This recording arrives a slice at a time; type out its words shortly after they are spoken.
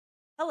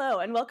Hello,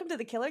 and welcome to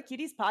the Killer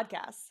Cuties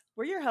podcast.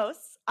 We're your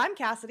hosts. I'm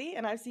Cassidy,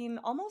 and I've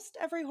seen almost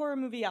every horror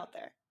movie out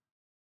there.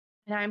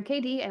 And I'm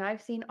KD, and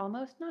I've seen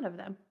almost none of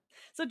them.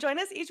 So join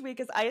us each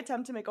week as I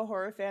attempt to make a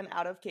horror fan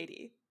out of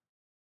KD.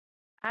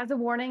 As a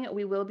warning,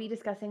 we will be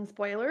discussing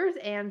spoilers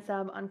and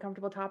some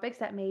uncomfortable topics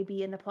that may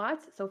be in the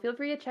plots, so feel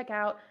free to check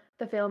out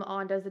the film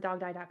on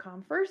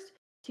doesthedogdie.com first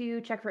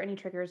to check for any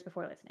triggers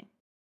before listening.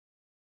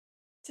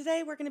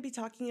 Today, we're going to be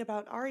talking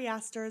about Ari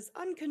Aster's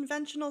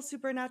unconventional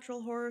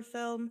supernatural horror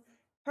film,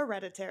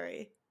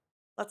 Hereditary.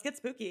 Let's get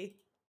spooky.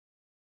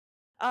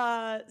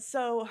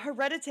 So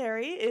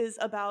Hereditary is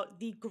about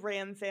the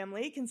Graham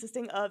family,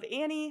 consisting of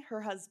Annie,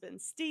 her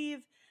husband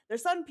Steve, their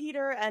son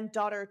Peter, and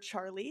daughter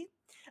Charlie.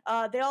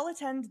 They all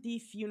attend the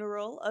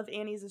funeral of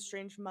Annie's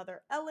estranged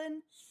mother,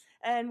 Ellen,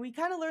 and we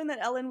kind of learn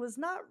that Ellen was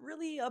not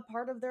really a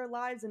part of their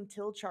lives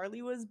until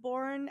Charlie was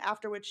born,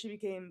 after which she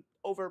became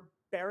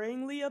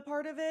overbearingly a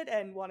part of it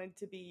and wanted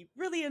to be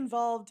really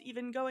involved,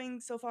 even going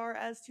so far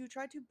as to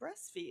try to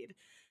breastfeed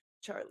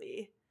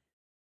Charlie.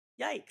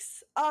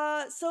 Yikes.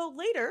 So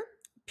later,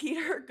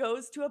 Peter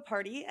goes to a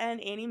party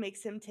and Annie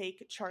makes him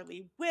take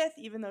Charlie with,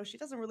 even though she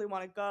doesn't really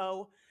want to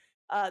go.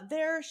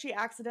 There, she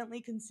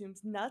accidentally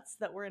consumes nuts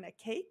that were in a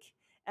cake,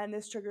 and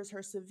this triggers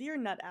her severe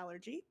nut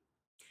allergy.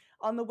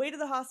 On the way to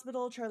the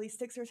hospital, Charlie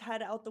sticks her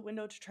head out the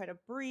window to try to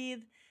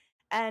breathe,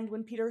 and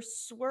when Peter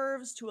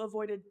swerves to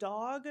avoid a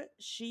dog,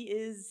 she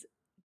is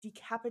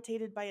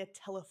decapitated by a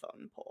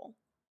telephone pole.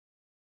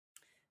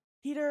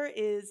 Peter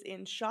is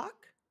in shock.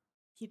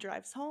 He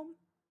drives home.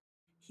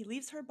 He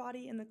leaves her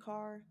body in the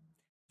car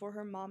for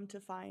her mom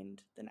to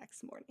find the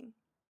next morning.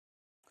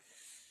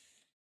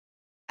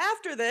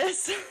 After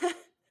this,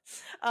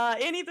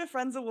 Annie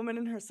befriends a woman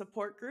in her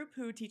support group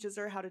who teaches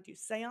her how to do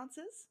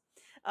seances.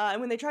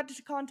 And when they try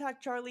to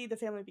contact Charlie, the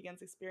family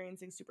begins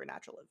experiencing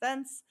supernatural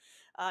events.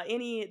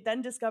 Annie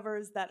then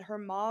discovers that her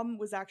mom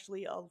was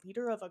actually a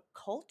leader of a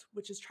cult,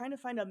 which is trying to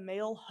find a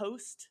male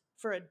host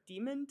for a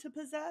demon to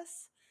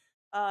possess.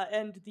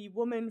 And the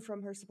woman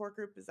from her support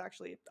group is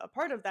actually a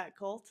part of that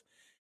cult.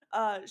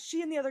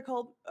 She and the other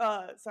cult,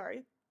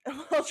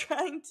 while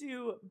trying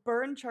to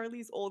burn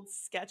Charlie's old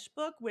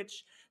sketchbook,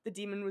 which the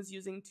demon was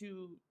using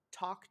to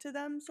talk to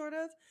them, sort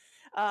of.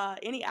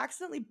 Annie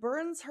accidentally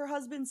burns her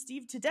husband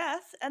Steve to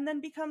death and then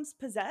becomes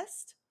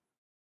possessed.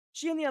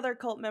 She and the other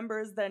cult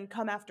members then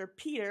come after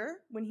Peter.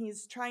 When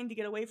he's trying to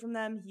get away from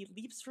them, he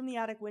leaps from the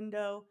attic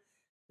window.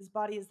 His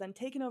body is then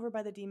taken over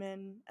by the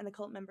demon, and the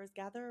cult members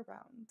gather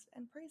around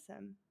and praise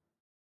him.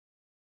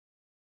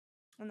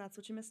 And that's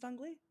what you missed on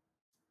Glee.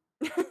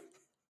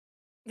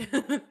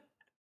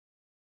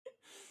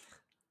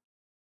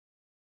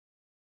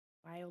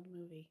 Wild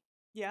movie.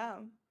 Yeah.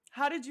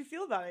 How did you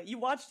feel about it? You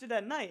watched it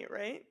at night,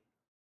 right?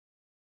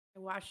 I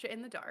watched it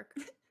in the dark.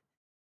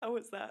 How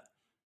was that?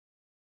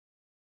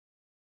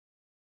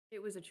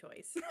 It was a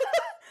choice.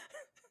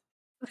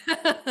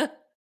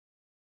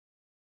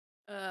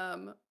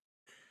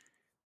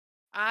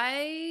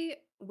 I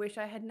wish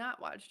I had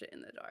not watched it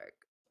in the dark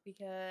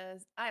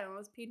because I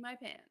almost peed my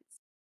pants.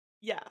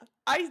 Yeah.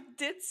 I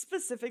did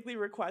specifically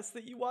request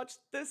that you watch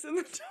this in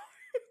the dark.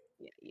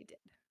 Yeah, you did.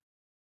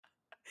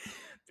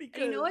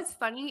 Because And you know what's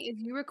funny is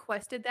you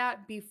requested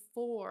that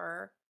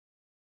before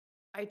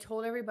I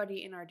told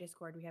everybody in our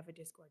Discord. We have a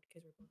Discord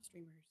because we're both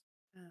streamers.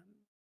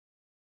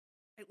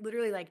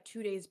 Literally like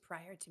 2 days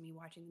prior to me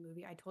watching the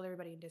movie, I told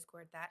everybody in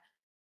Discord that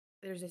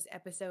there's this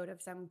episode of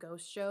some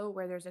ghost show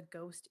where there's a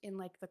ghost in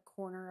like the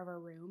corner of a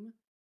room,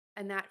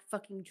 and that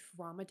fucking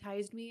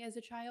traumatized me as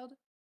a child.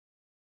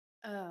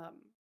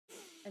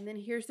 And then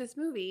here's this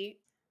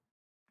movie,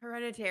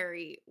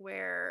 Hereditary,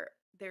 where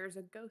there's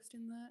a ghost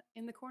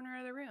in the corner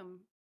of the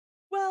room.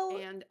 well,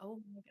 And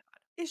oh my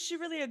god. is she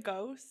really a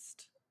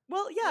ghost?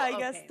 Well, yeah, Well, I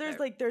guess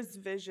okay, there's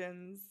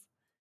visions.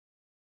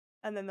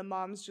 And then the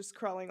mom's just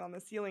crawling on the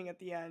ceiling at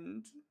the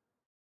end.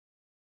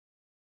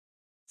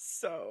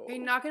 So Okay,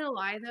 not gonna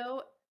lie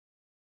though,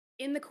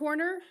 in the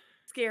corner,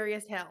 scary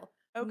as hell.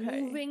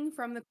 okay. Moving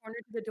from the corner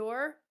to the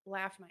door,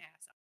 laughed my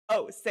ass off.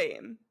 Oh,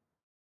 same.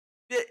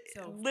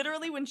 So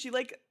Literally, when she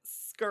like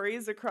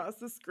scurries across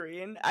the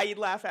screen, I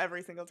laugh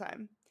every single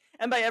time.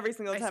 And by every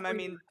single time, I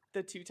mean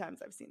the 2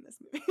 times I've seen this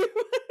movie.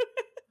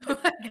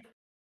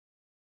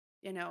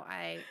 You know,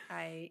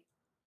 I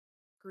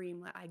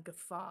scream, I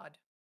guffawed.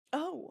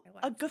 Oh, I a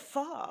laughed so hard.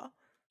 guffaw.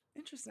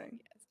 Interesting.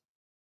 Yes.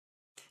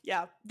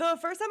 Yeah, the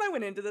first time I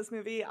went into this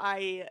movie,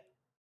 I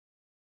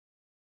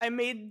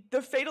made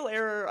the fatal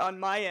error on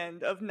my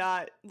end of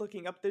not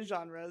looking up the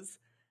genres.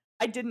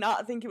 I did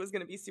not think it was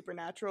going to be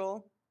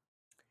supernatural,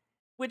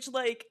 which,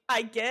 like,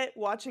 I get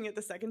watching it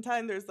the second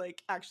time. There's,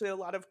 like, actually a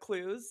lot of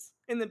clues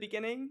in the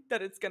beginning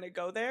that it's going to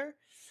go there.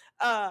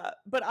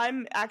 But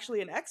I'm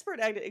actually an expert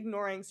at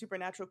ignoring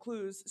supernatural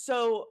clues,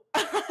 so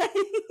I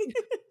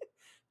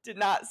did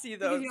not see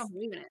those. Because you don't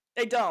believe in it.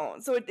 I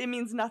don't, so it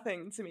means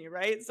nothing to me,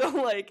 right? So,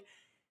 like,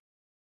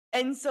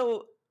 and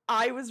so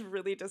I was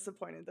really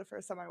disappointed the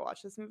first time I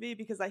watched this movie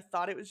because I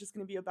thought it was just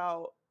going to be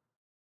about,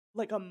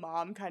 like, a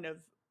mom kind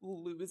of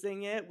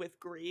losing it with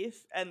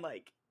grief and,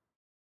 like,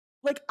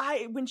 like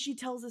when she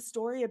tells a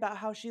story about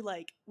how she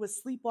like was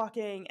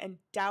sleepwalking and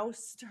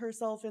doused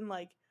herself in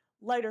like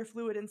lighter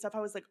fluid and stuff, I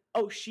was like,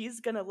 oh, she's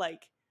gonna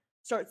like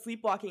start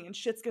sleepwalking and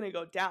shit's gonna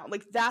go down.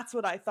 Like that's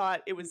what I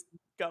thought it was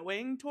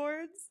going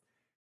towards,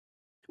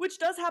 which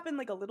does happen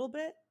like a little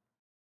bit,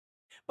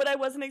 but I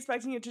wasn't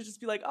expecting it to just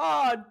be like,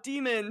 oh,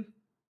 demon,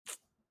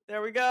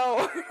 there we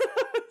go.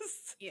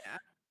 Yeah.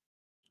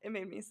 It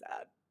made me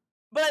sad,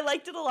 but I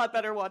liked it a lot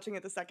better watching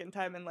it the second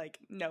time and like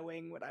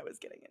knowing what I was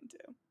getting into.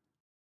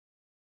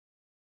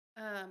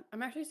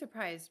 I'm actually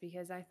surprised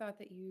because I thought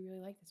that you really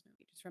liked this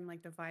movie just from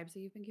like the vibes that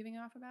you've been giving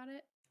off about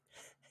it.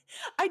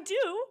 I do.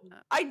 Uh,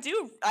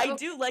 I oh,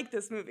 do like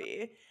this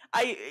movie.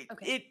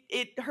 okay.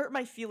 It hurt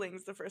my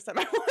feelings the first time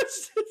I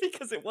watched it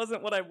because it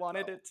wasn't what I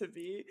wanted Oh, it to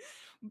be.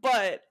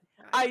 But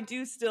God. I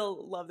do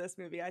still love this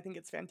movie. I think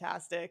it's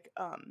fantastic.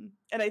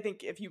 And I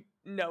think if you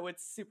know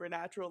it's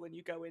supernatural and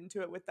you go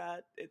into it with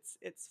that, it's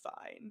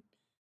fine.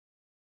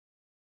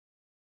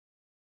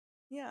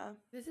 Yeah.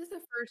 This is the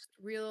first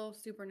real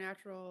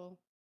supernatural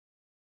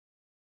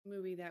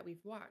movie that we've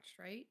watched,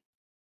 right?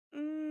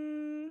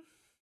 Mm,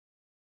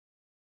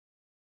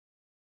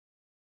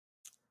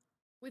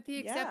 With the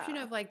exception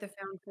yeah. of like the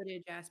found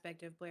footage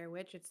aspect of Blair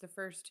Witch, it's the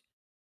first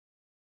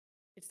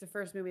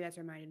movie that's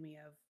reminded me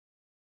of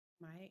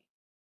my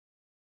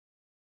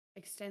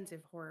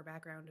extensive horror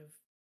background of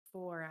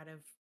 4 out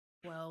of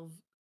 12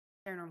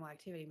 Paranormal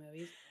Activity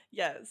movies,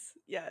 Yes.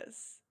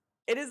 Yes.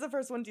 It is the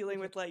first one dealing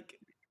which is with like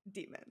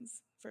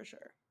demons for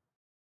sure.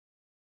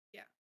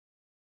 yeah.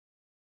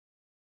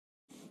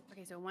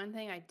 Okay, so one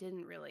thing I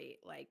didn't really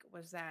like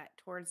was that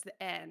towards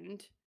the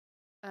end,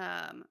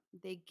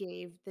 they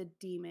gave the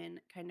demon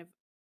kind of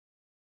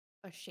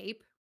a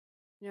shape.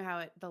 You know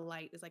how the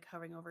light is like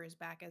hovering over his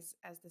back as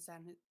the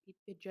sun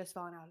it just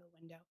fallen out of the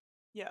window.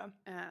 Yeah.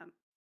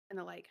 And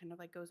the light kind of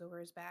like goes over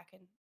his back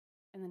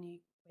and then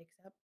he wakes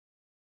up.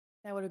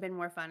 That would have been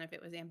more fun if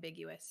it was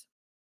ambiguous.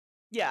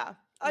 Yeah. You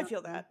I know what feel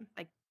I mean? that.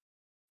 Like,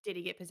 did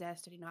he get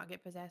possessed? Did he not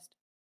get possessed?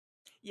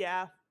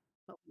 Yeah.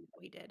 But we know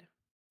he did.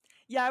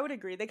 Yeah, I would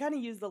agree. They kind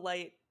of use the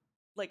light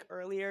like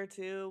earlier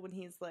too when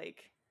he's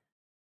like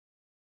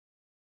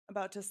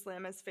about to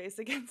slam his face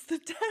against the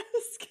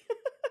desk.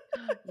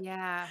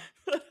 Yeah.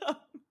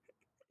 But,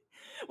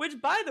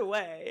 which, by the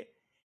way,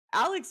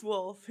 Alex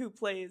Wolff, who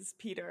plays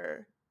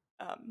Peter,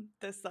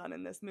 the son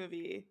in this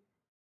movie,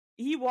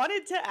 he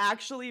wanted to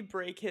actually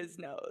break his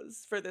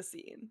nose for the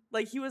scene.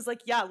 Like he was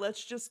like, "Yeah,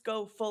 let's just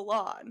go full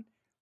on."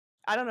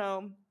 I don't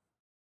know.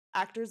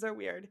 Actors are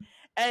weird.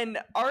 And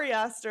Ari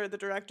Aster, the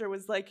director,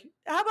 was like,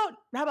 how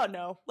about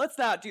no? Let's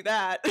not do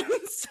that.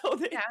 So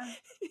Yeah.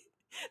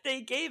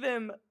 they gave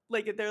him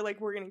like they're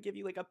like, we're gonna give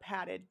you like a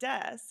padded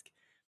desk.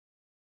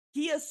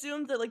 He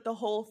assumed that like the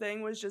whole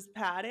thing was just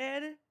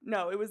padded.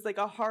 No, it was like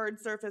a hard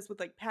surface with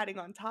like padding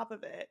on top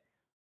of it.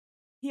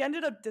 He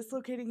ended up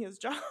dislocating his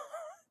jaw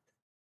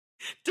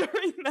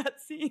during that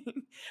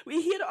scene.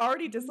 He had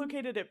already Mhm.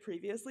 dislocated it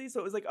previously, so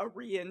it was like a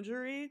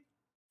re-injury.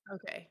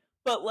 Okay.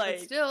 But But like,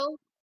 still,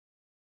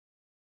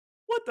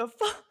 what the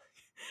fuck?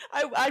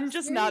 I'm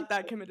just not that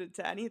seriously. committed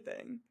to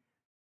anything.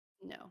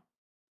 No,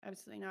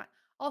 absolutely not.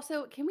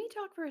 Also, can we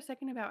talk for a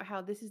second about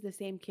how this is the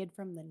same kid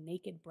from the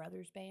Naked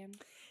Brothers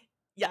band?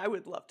 Yeah, I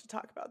would love to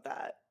talk about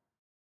that.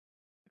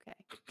 Okay.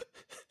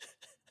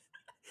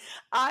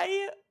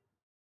 I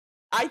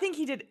I think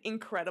he did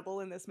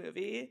incredible in this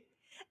movie,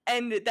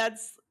 and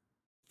that's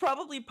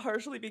probably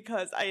partially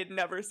because I had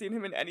never seen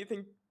him in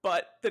anything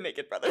but the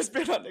Naked Brothers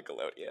bit on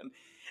Nickelodeon.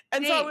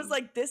 And so I was Same.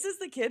 like, this is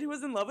the kid who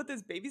was in love with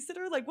his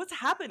babysitter? Like, what's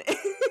happening?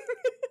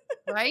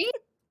 Right?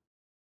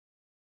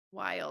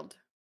 Wild.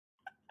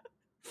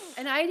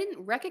 And I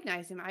didn't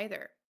recognize him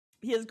either.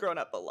 He has grown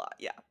up a lot,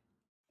 yeah.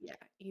 Yeah,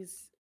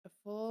 he's a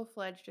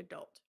full-fledged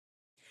adult.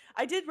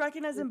 I did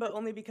recognize him, but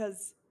only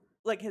because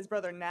like his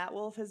brother Nat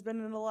Wolf has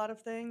been in a lot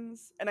of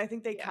things. And I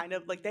think they Yeah. kind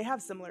of like they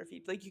have similar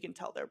feet. Like you can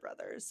tell they're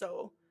brothers.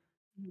 So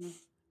Mhm.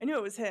 I knew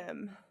it was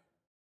him.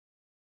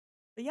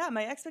 But yeah,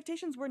 my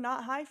expectations were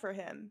not high for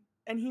him.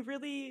 And he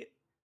really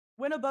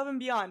went above and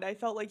beyond. I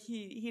felt like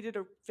he did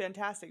a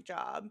fantastic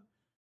job.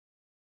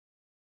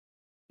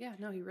 Yeah,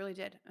 no, he really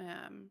did.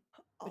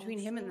 Between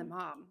him and the Also,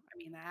 mom, I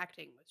mean, the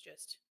acting was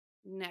just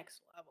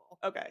next level.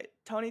 okay,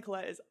 Toni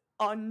Collette is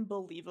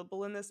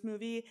unbelievable in this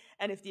movie,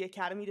 and if the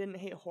Academy didn't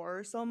hate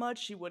horror so much,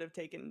 she would have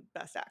taken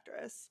Best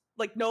Actress.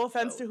 Like, no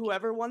offense Oh, to yeah,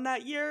 whoever won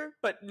that year,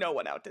 but no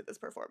one outdid this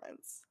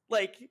performance.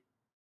 Like,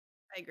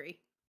 I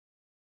agree.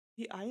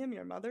 the I am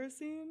your mother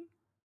scene?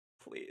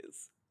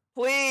 Please.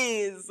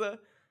 Please.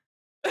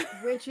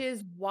 Which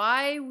is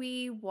why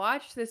we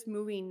watch this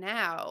movie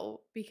now,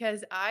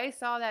 because I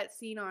saw that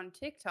scene on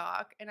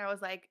TikTok and I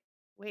was like,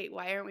 wait,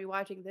 why aren't we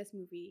watching this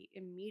movie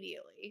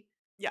immediately?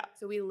 Yeah.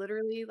 So we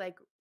literally like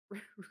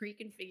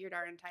reconfigured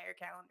our entire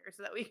calendar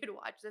so that we could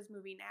watch this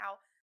movie now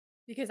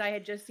because I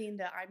had just seen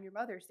the I'm Your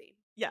Mother scene.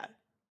 Yeah.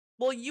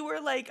 Well, you were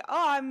like,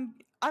 "Oh,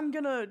 I'm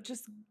gonna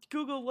just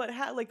Google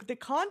like the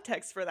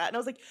context for that," and I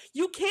was like,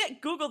 "You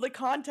can't Google the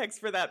context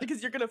for that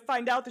because you're gonna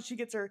find out that she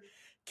gets her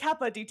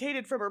Kappa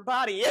detated from her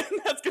body, and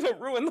that's gonna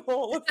ruin the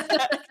whole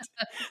effect.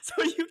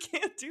 So you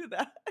can't do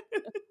that.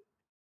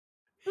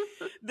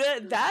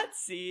 That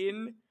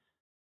scene.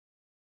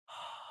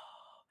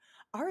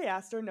 Ari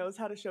Aster knows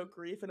how to show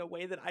grief in a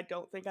way that I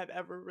don't think I've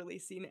ever really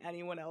seen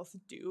anyone else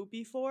do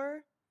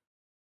before.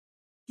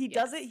 He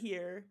does it Yes.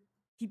 here.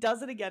 He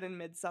does it again in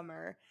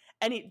Midsummer,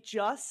 and it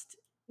just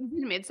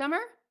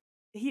Midsummer?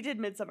 he did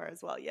Midsummer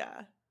as well.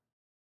 Yeah,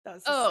 that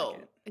was his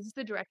second. Oh, is this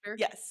the director?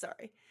 Yes,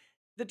 sorry,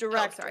 the Oh, sorry.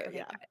 director. Okay,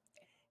 Yeah, got it.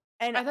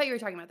 and I thought you were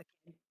talking about the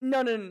kid.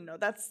 no.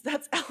 That's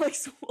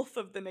Alex Wolff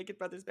of the Naked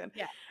Brothers band.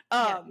 Yeah.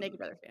 Naked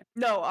Brothers fan.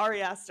 No,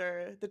 Ari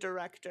Aster, the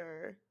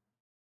director.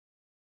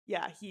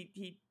 Yeah,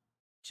 he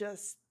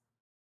just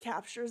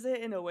captures it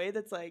in a way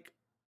that's like,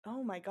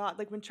 oh my god,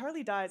 like when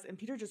Charlie dies and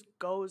Peter just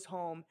goes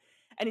home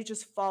and it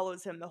just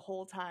follows him the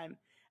whole time,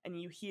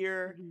 and you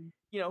hear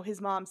Mhm.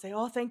 his mom say,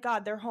 oh thank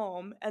god they're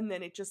home, and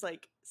then it just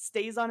like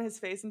stays on his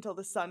face until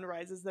the sun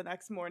rises the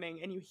next morning,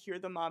 and you hear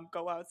the mom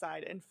go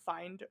outside and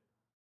find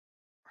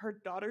her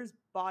daughter's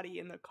body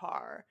in the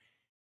car,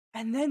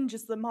 and then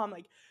just the mom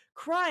like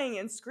crying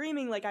and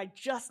screaming like I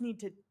just need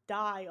to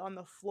die on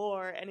the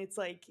floor. And it's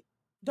like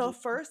the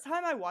first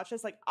time I watched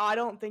this, like I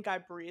don't think I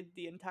breathed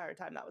the entire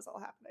time that was all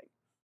happening.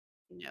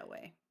 No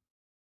way.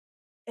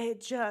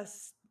 It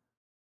just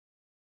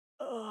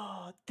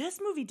this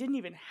movie didn't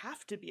even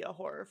have to be a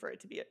horror for it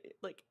to be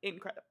like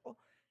incredible.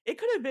 It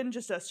could have been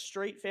just a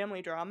straight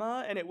family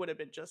drama and it would have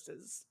been just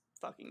as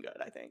fucking good,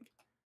 I think.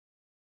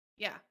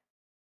 Yeah.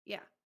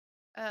 Yeah.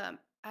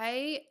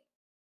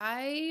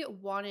 I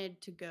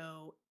wanted to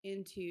go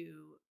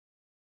into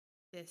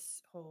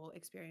this whole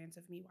experience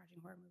of me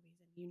watching horror movies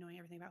and you knowing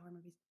everything about horror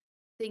movies,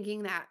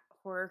 thinking that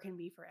horror can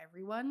be for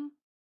everyone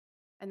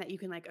and that you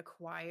can like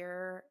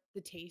acquire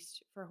the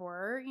taste for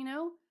horror,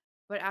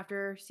 But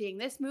after seeing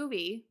this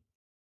movie,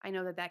 I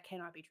know that that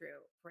cannot be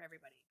true for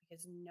everybody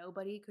because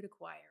nobody could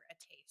acquire a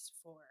taste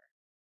for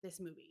this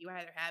movie. You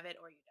either have it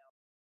or you don't.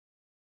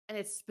 And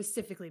it's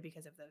specifically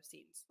because of those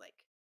scenes. Like,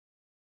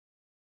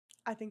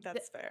 I think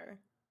that's fair.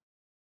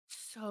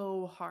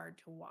 so hard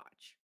to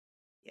watch.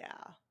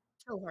 Yeah.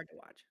 So hard to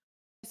watch.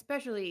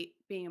 Especially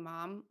being a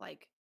mom,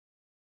 like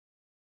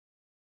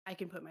I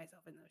can put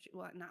myself in those shoes.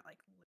 Well, not like,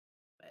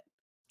 but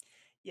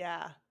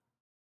Yeah.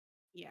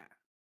 yeah.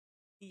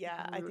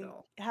 Yeah, I think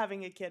Brutal.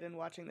 having a kid and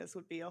watching this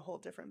would be a whole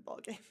different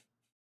ballgame.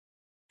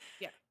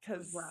 Yeah.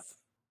 Because, Rough.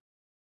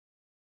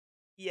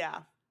 yeah.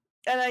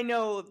 And I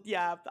know,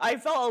 yeah, I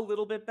felt a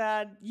little bit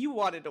bad. You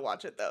wanted to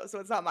watch it though, so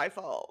it's not my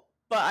fault.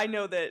 But I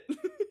know that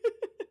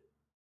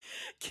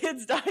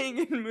kids dying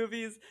in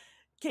movies,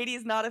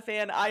 Katie's not a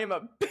fan. I am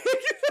a big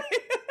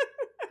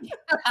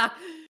fan.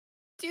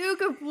 Two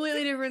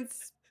completely different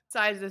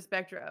sides of the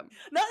spectrum.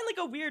 Not in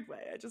like a weird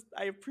way.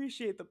 I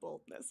appreciate the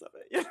boldness of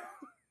it. You know?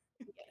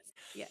 Yes.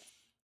 Yes.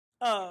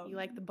 Um, You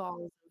like the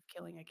balls of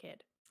killing a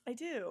kid. I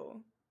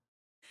do.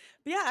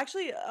 But yeah,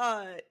 actually,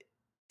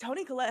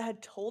 Toni Collette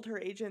had told her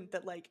agent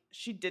that like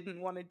she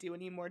didn't want to do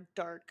any more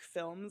dark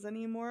films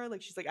anymore.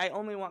 Like she's like, I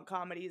only want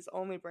comedies,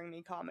 only bring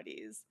me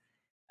comedies.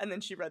 And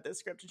then she read the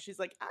script and she's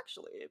like,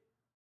 actually,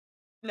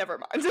 never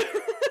mind.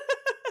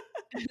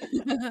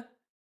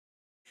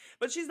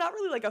 But she's not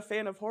really like a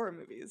fan of horror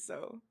movies,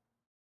 so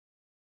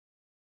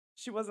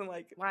she wasn't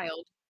like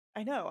Wild.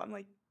 I know. I'm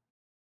like,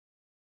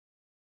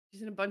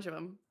 She's in a bunch of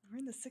them. we're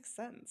in the Sixth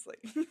Sense, like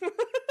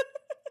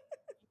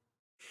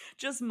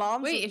just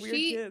moms Wait, with is weird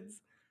she?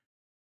 kids.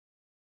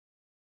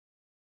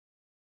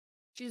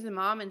 She's the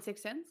mom in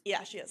Sixth Sense?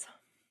 Yeah, she is.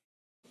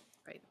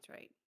 Right, that's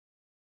right.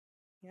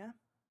 Yeah.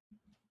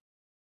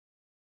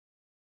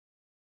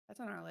 That's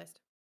on our list.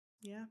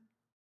 Yeah.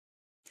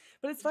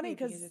 But it's funny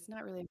because it's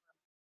not really.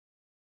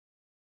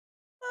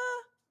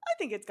 I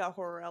think it's got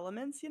horror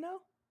elements,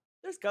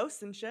 There's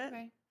ghosts and shit.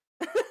 Okay.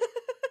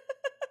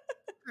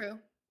 True.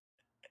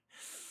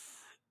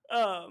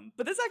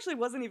 But this actually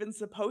wasn't even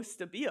supposed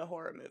to be a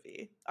horror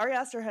movie. Ari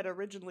Aster had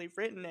originally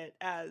written it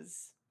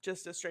as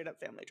just a straight up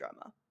family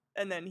drama.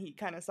 And then he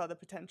kind of saw the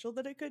potential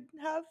that it could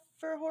have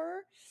for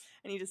horror,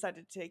 and he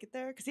decided to take it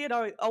there because he had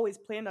always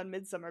planned on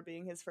Midsummer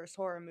being his first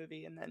horror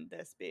movie and then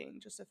this being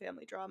just a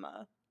family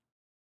drama.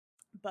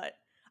 But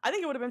I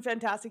think it would have been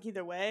fantastic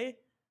either way.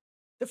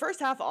 The first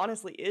half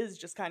honestly is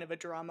just kind of a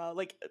drama.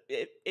 Like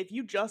if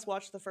you just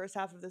watch the first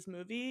half of this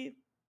movie,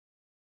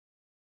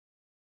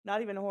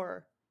 not even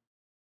horror.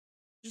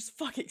 Just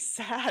fucking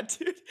sad,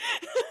 dude.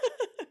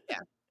 Yeah.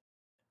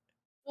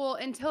 Well,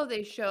 until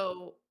they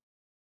show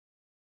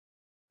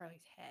Charlie's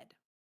head.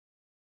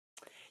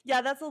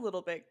 Yeah, that's a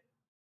little bit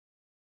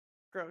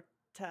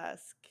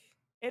grotesque.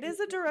 It is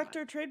a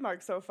director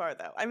trademark so far,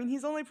 though. I mean,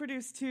 he's only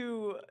produced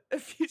 2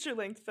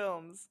 feature-length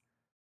films.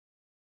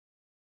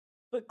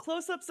 But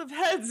close-ups of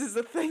heads is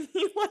a thing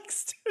he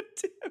likes to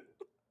do.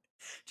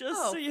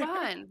 Just so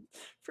you're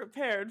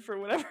prepared for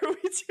whatever we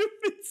do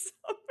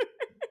Midsummer.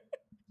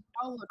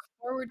 I'll look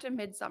forward to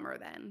Midsummer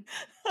then.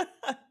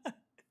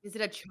 Is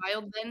it a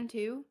child then,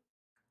 too?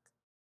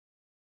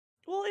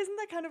 Well, isn't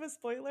that kind of a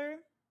spoiler?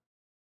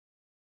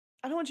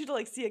 I don't want you to,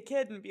 like, see a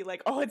kid and be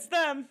like, oh, it's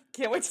them.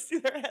 Can't wait to see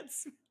their heads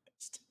smash.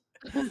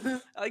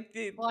 Like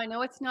the Well, I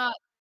know it's not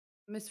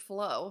Miss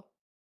Flo.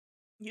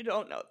 you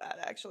don't know that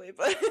actually,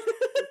 but Is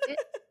it?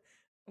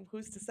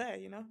 who's to say?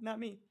 You know, not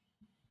me.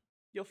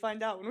 You'll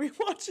find out when we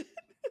watch it.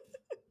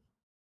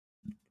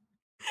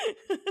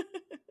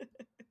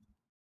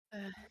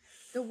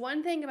 The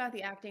one thing about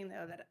the acting,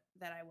 though,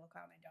 that I will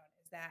comment on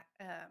is that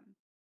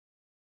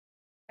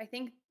I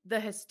think the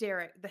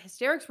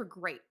hysterics were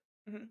great,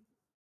 Mhm.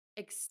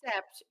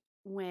 except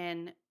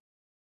when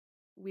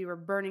we were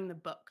burning the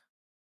book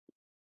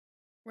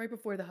right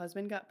before the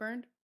husband got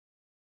burned.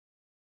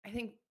 I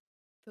think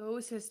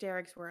those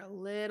hysterics were a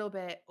little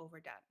bit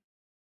overdone.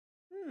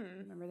 Hmm.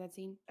 Remember that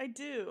scene? I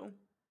do.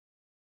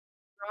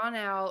 Drawn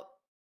out.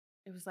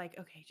 It was like,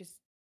 okay,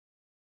 just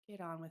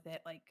get on with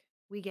it. Like,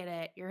 we get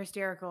it. You're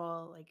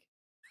hysterical. Like,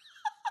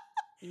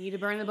 you need to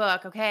burn the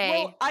book. Well,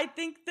 Okay. I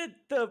think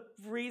that the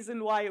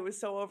reason why it was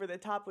so over the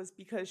top was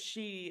because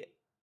she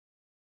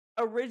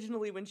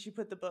originally, when she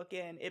put the book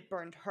in, it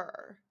burned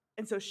her.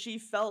 And so she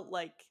felt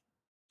like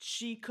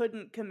she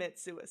couldn't commit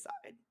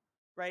suicide,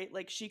 right?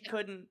 Like she Yeah.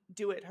 couldn't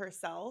do it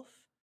herself.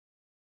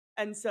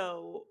 And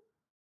so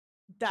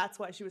that's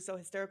why she was so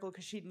hysterical,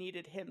 because she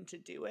needed him to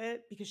do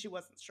it because she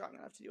wasn't strong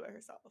enough to do it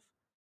herself.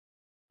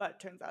 But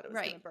turns out it was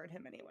going Right. to burn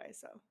him anyway.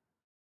 So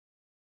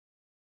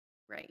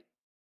Right.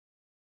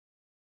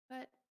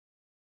 But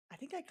I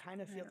think I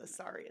kind of I feel don't the know.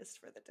 sorriest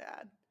for the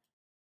dad.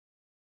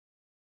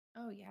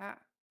 Oh, yeah.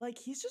 Like,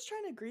 he's just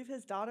trying to grieve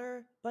his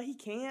daughter, but he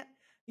can't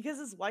because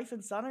his wife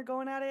and son are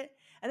going at it.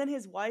 And then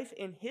his wife,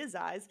 in his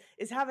eyes,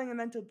 is having a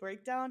mental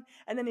breakdown.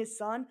 And then his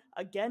son,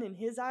 again, in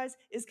his eyes,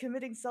 is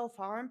committing self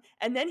harm.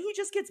 And then he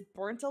just gets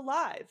burnt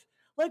alive.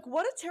 Like,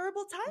 what a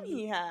terrible time Mhm.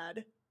 he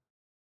had.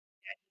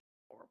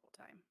 Horrible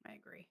time. I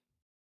agree.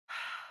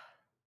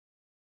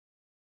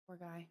 Poor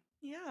guy.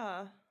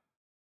 Yeah.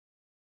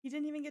 He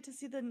didn't even get to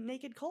see the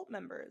naked cult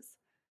members.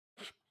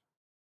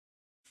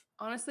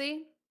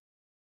 Honestly,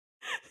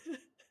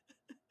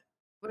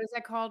 what is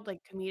that called?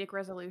 Like comedic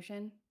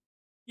resolution?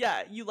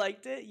 Yeah, you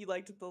liked it? You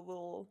liked the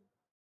little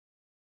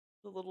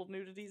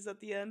nudities at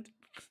the end?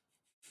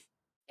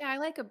 Yeah,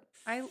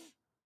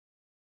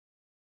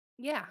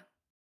 yeah.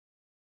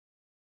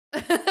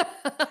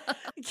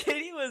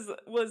 Katie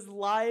was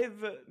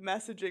live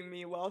messaging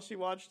me while she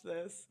watched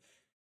this,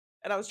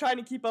 and I was trying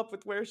to keep up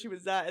with where she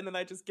was at, and then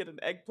I just get an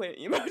eggplant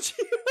emoji.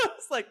 I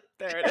was like,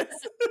 there it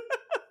is.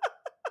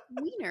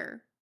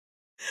 Wiener.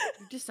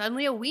 You're just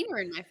suddenly a wiener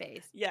in my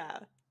face. Yeah.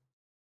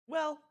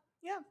 Well,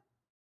 yeah.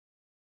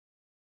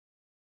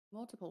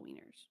 Multiple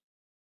wieners.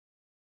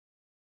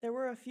 There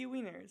were a few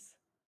wieners.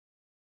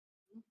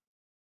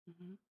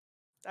 Mhm.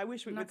 I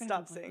wish we I'm not would gonna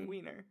stop saying complain.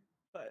 wiener,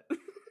 but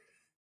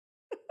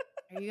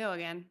There you go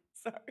again.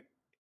 sorry.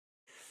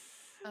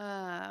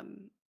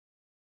 Um,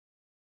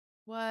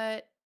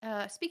 what?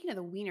 Speaking of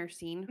the wiener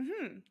scene,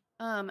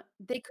 Hmm.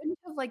 they couldn't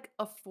have like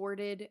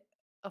afforded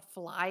a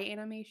fly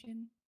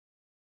animation.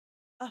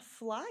 A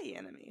fly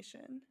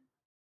animation.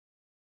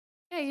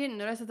 Yeah, you didn't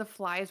notice that the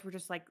flies were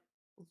just like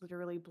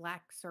literally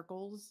black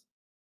circles.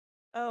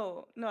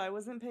 Oh, no, I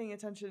wasn't paying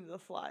attention to the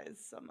flies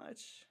so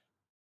much.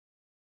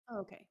 Oh,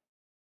 okay.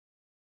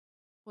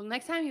 Well,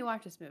 next time you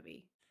watch this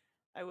movie,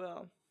 I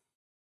will.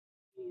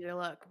 you need to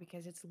look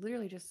because it's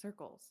literally just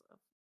circles,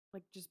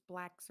 like just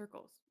black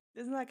circles.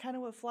 Isn't that kind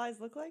of what flies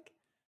look like?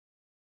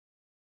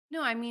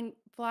 No, I mean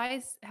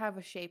flies have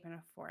a shape and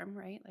a form,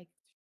 right? Like,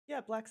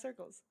 Yeah, black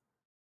circles.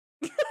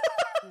 okay.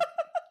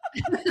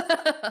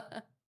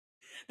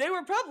 They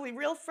were probably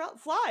real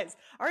flies.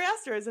 Ari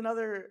Aster is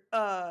another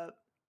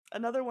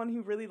one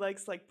who really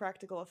likes like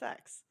practical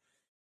effects.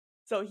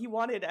 So he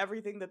wanted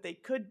everything that they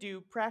could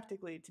do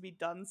practically to be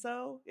done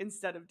so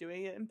instead of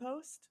doing it in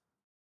post.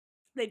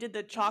 They did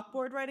the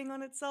chalkboard writing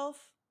on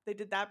itself. They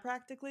did that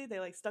practically. They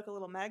like stuck a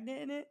little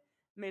magnet in it,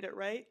 made it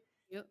right.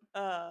 Yep. They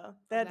Love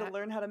had to that.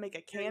 learn how to make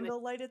a Very much.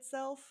 candle light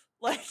itself.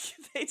 Like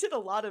they did a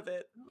lot of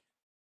it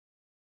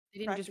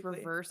They didn't just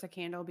practically. reverse a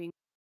candle being.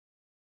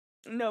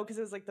 No, because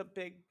it was like the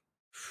big.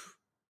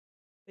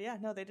 But yeah,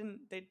 no, they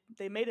didn't.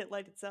 They made it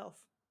light itself.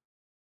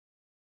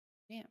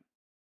 Damn.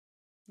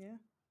 Yeah.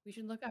 We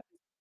should look up if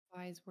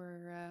flies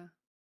were,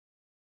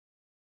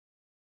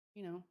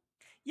 you know.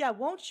 Yeah,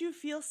 won't you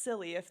feel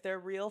silly if they're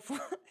real flies?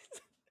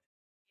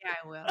 Yeah,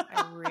 I will.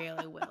 I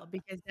really will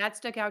because that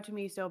stuck out to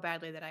me so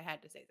badly that I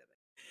had to say something.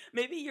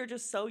 Maybe you're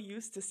just so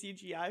used to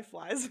CGI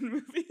flies in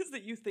movies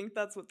that you think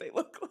that's what they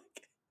look like.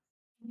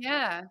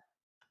 Yeah.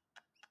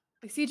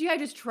 Like CGI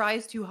just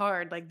tries too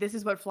hard. Like this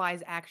is what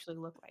flies actually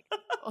look like.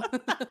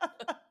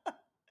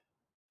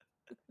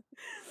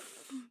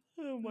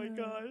 Oh my Uh,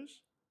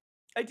 gosh.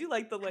 I do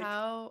like the like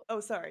How? oh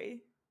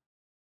sorry.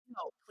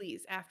 No,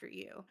 please, after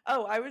you.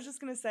 Oh, I was just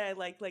gonna say I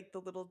like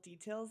the little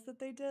details that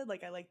they did.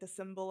 Like I like the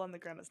symbol on the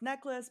grandma's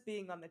necklace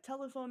being on the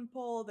telephone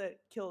pole that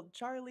killed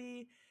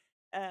Charlie.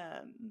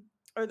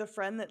 Or the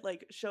friend that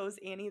like shows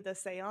Annie the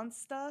seance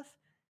stuff.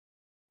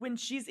 When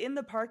she's in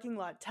the parking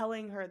lot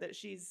telling her that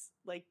she's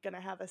like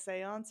gonna have a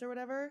seance or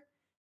whatever,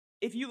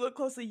 if you look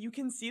closely, you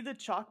can see the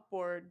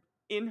chalkboard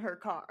in her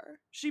car.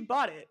 She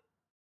bought it.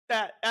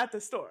 that at the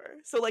store.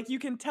 So like you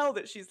can tell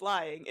that she's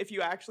lying if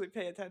you actually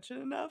pay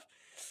attention enough.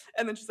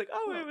 And then she's like,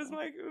 "Oh, it was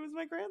Oh.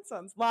 my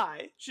grandson's."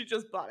 Lie. She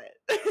just bought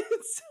it.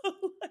 So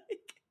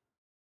like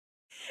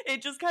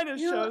it just kind of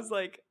You know, shows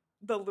like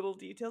the little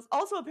details.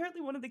 Also,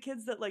 apparently one of the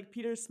kids that like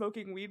Peter's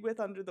smoking weed with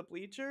under the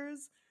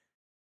bleachers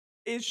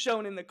is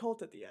shown in the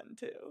cult at the end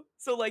too.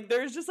 So like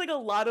there's just like a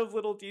lot of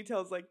little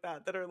details like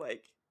that that are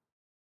like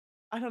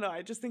I don't know,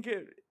 I just think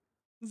it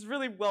was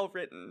really well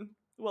written,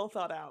 well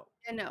thought out.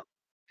 I know.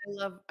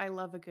 I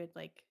love a good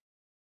like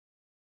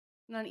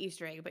not an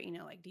Easter egg, but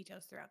like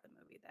details throughout the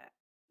movie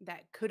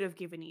that could have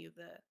given you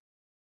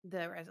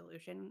the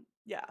resolution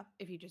Yeah.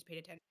 if you just paid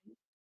attention.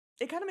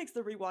 It kind of makes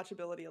the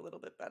rewatchability a little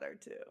bit better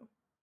too.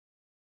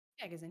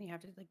 Yeah, because then you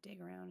have to like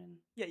dig around and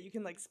Yeah, you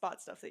can like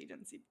spot stuff that you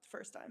didn't see the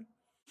first time.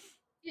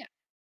 yeah,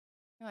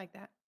 I like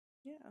that.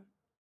 Yeah.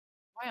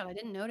 Wild. I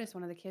didn't notice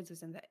one of the kids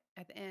was in the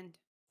at the end.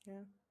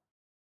 Yeah.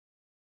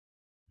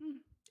 Hmm.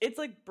 It's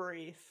like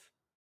brief.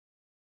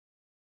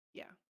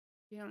 Yeah,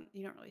 you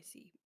don't really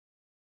see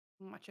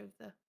much of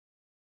the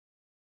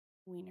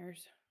wieners.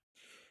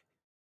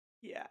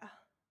 Yeah.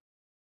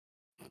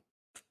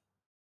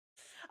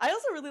 I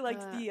also really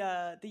liked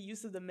Uh, the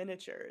use of the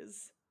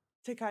miniatures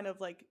to kind of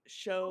like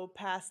show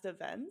past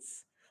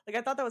events. Like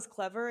I thought that was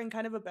clever and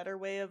kind of a better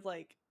way of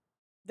like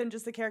than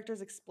just the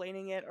characters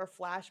explaining it or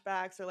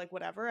flashbacks or like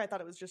whatever. I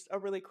thought it was just a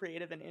really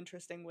creative and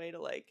interesting way to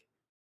like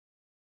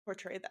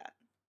portray that.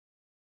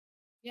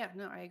 yeah,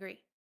 no, I agree.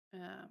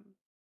 Um,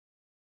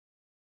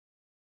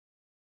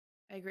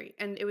 I agree,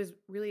 and it was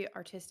really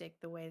artistic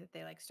the way that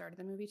they like started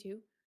the movie too.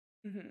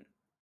 Hmm.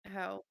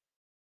 How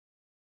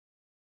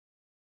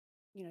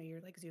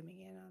you're like zooming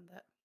in on the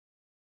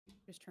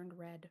just turned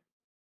red.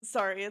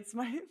 Sorry, it's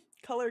my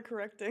color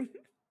correcting.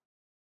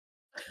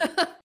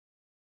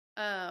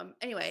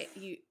 Anyway,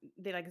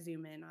 they like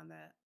zoom in on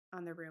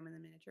the room and the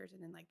miniatures,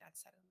 and then like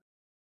that's set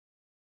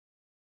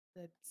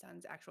in the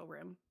son's actual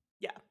room.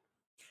 Yeah.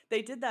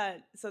 They did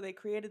that, so they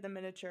created the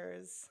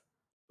miniatures,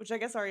 which I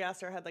guess Ari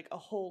Aster had like a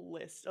whole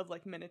list of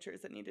like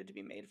miniatures that needed to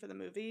be made for the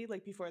movie,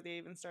 like before they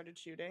even started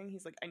shooting.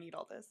 He's like, I need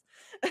all this.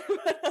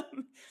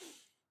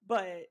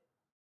 But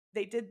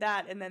they did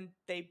that, and then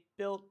they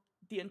built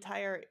the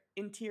entire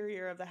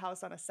interior of the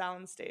house on a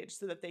sound stage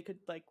so that they could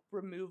like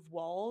remove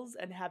walls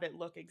and have it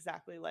look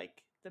exactly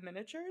like the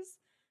miniatures.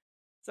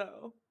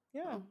 So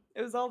yeah, Oh,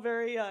 it was all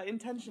very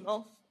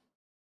intentional.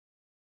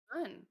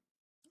 fun.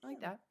 I like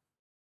Yeah, that.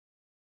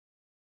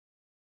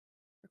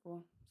 Super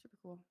cool. Super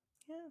cool.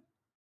 yeah.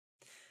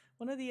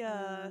 One of the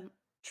Um,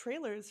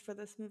 trailers for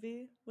this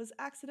movie was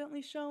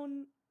accidentally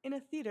shown in a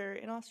theater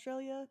in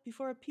Australia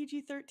before a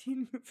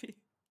PG-13 movie.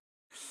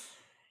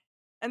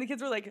 And the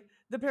kids were like,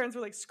 the parents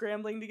were like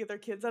scrambling to get their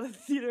kids out of the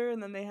theater,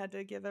 and then they had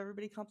to give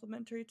everybody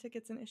complimentary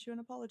tickets and issue an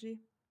apology.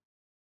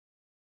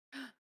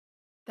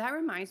 that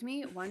reminds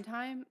me, one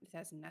time, this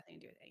has nothing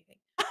to do with anything.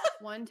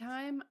 One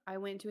time I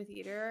went to a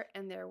theater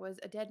and there was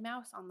a dead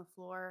mouse on the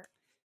floor,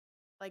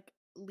 like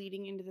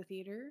leading into the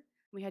theater.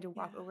 We had to Yeah.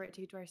 walk over it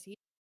to get to our seat.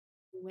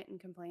 We went and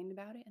complained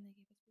about it, and they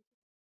gave us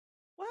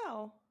free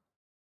Wow.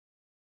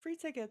 Free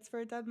tickets for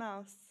a dead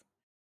mouse.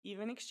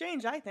 Even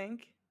exchange, I think.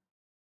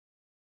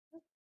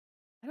 tickets.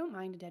 I don't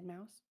mind a dead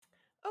mouse.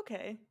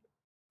 Okay.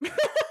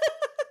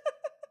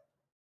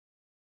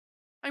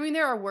 I mean,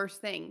 there are worse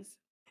things.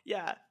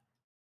 Yeah,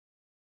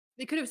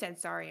 They could have said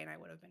sorry, and I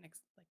would have been I would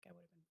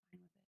have been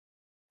fine with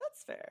it.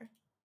 that's fair.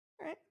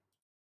 All right.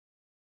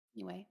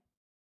 Anyway,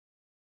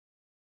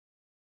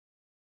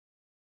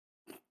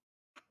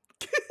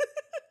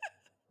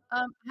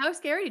 how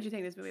scary did you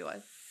think this movie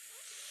was?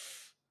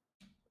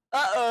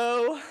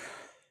 Uh-oh.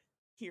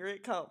 Here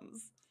it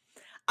comes.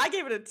 I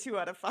gave it a 2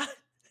 out of 5.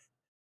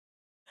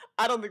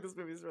 I don't think this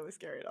movie is really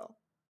scary at all.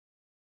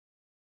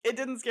 It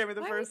didn't scare me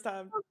the Why are you first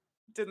time. so,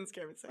 Didn't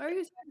scare me the why are second.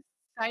 you so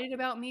excited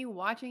about me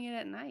watching it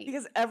at night?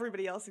 Because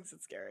everybody else thinks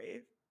it's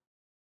scary.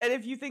 And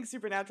if you think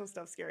supernatural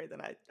stuff's scary,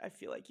 then I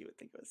feel like you would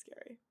think it was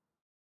scary.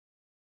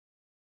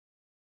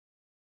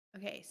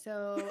 Okay,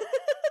 so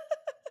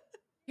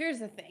here's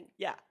the thing.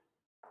 Yeah.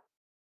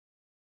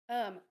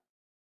 Um,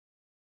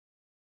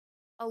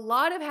 a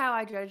lot of how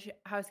I judge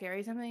how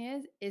scary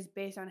something is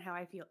based on how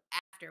I feel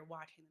after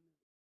watching the movie.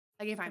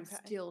 Like if I'm Okay.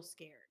 still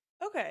scared,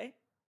 Okay.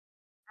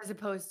 as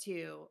opposed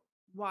to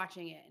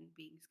watching it and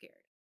being scared.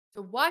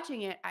 So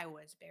watching it, I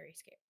was very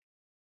scared.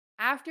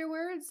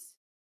 Afterwards,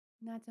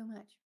 not so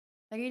much.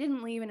 Like it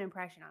didn't leave an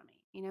impression on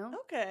me,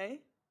 Okay.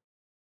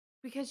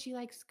 because she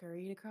like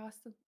scurried across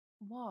the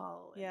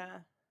wall, and Yeah.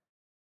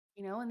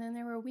 and then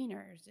there were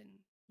wieners, and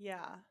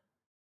Yeah.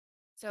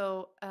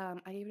 so I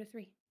gave it a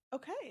 3.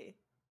 Okay.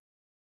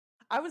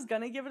 I was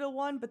gonna give it a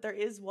 1, but there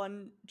is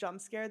one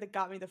jump scare that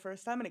got me the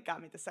first time, and it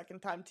got me the second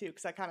time too,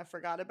 because I kind of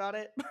forgot about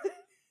it.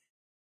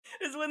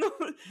 Is when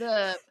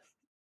The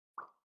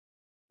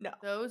no,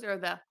 those are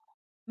the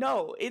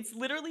no, it's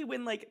literally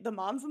when like the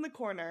mom's in the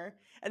corner,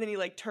 and then he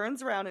like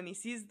turns around and he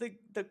sees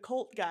the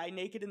cult guy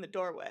naked in the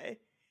doorway,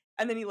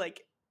 and then he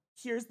like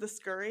hears the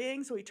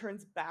scurrying, so he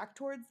turns back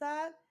towards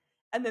that,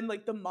 and then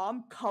like the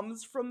mom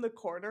comes from the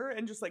corner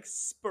and just like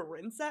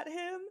sprints at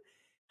him.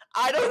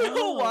 I don't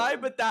know why, Oh.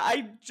 but that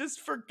I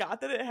just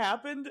forgot that it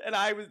happened, and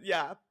I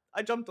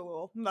jumped a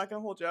little. I'm not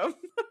gonna hold you up.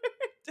 I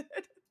did.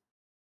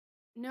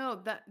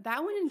 No, that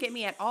one didn't get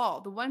me at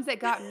all. The ones that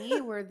got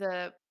me were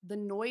the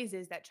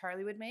noises that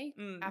Charlie would make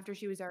Mm, after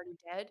she was already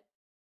dead.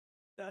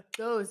 that,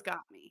 Those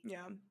got me.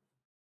 yeah,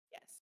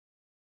 Yes.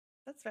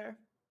 that's fair.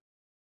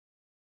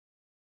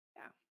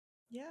 Yeah.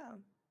 Yeah,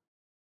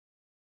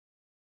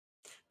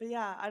 but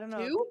yeah, I don't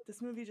know. 2?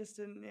 This movie just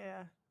didn't.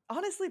 Yeah,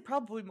 honestly,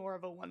 probably more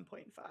of a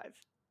 1.5.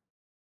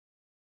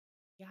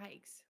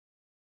 Yikes.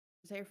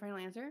 Is that your final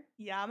answer?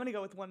 Yeah, I'm gonna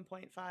go with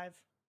 1.5.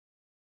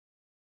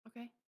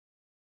 Okay.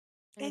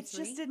 And a It just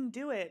 3? didn't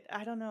do it.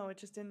 I don't know. It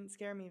just didn't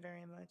scare me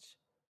very much.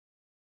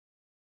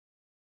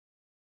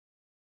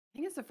 I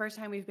think it's the first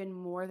time we've been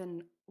more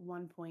than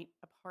 1 point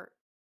apart.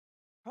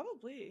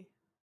 Probably.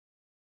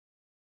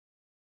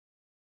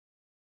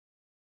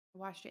 I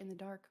watched it in the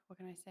dark. What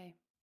can I say?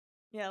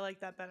 Yeah, I like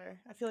that better.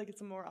 I feel like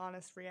it's a more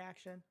honest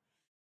reaction.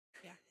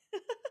 Yeah.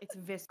 It's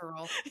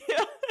visceral.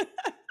 Yeah.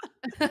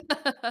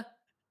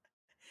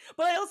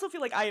 But I also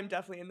feel like I am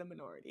definitely in the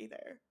minority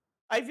there.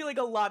 I feel like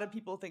a lot of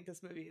people think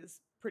this movie is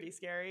pretty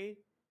scary,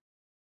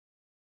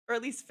 or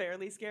at least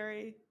fairly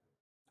scary.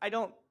 I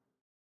don't.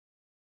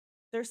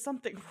 There's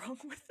something wrong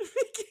with the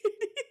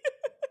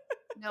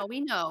bikini. No, we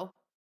know.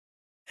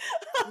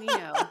 We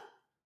know.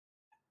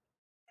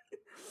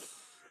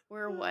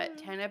 We're what,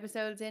 10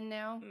 episodes in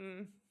now?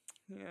 Mm,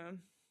 yeah,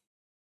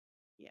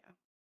 Yeah.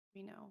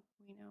 We know.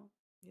 We know.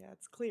 yeah,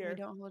 it's We clear.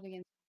 don't hold it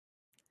against.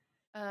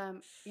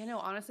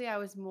 Honestly, I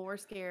was more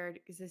scared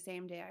because the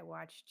same day I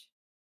watched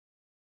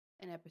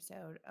an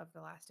episode of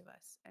The Last of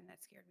Us, and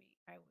that scared me.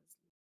 I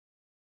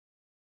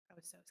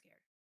was so scared.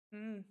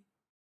 Mm,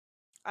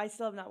 I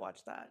still have not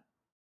watched that.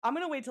 I'm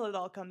gonna wait till it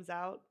all comes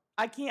out.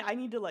 I can't. I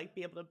need to like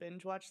be able to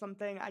binge watch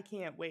something. I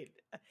can't wait.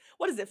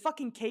 What is it?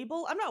 Fucking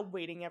cable? I'm not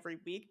waiting every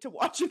week to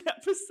watch an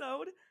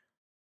episode.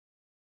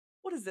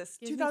 What is this?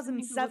 Gives me something to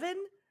look 2007?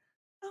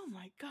 Oh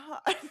my god.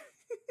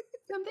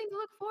 something to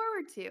look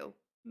forward to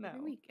every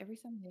No. week, every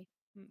Sunday,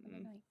 every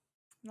Mm-mm. night.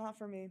 Not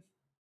for me.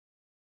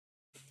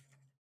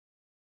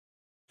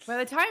 By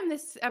the time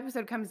this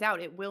episode comes out,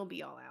 it will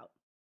be all out.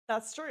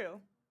 That's true.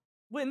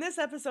 When this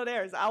episode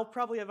airs, I'll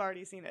probably have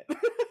already seen it.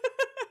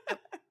 Yep.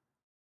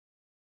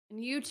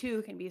 And you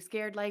too can be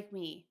scared like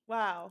me.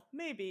 Wow.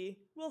 Maybe.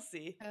 We'll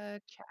see. Ciao.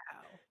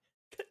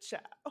 Ciao.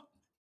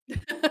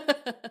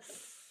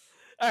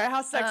 All right,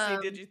 how sexy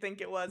um, did you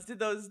think it was? Did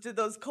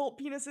those cult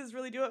penises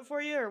really do it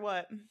for you or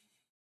what?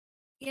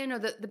 no,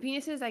 the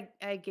penises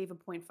I gave a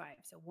 0.5,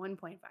 so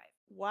 1.5.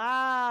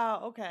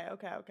 Wow. Okay,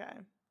 okay, okay.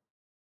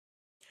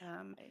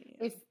 Um,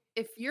 I-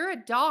 if you're a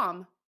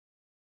dom,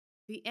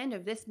 the end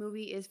of this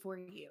movie is for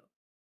you.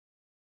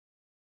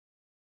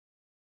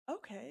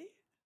 Okay.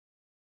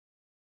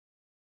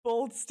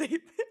 Bold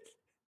statement.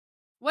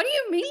 What do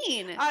you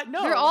mean?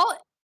 No.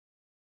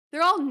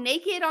 They're all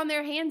naked on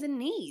their hands and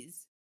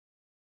knees.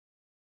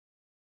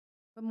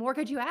 What more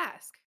could you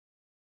ask?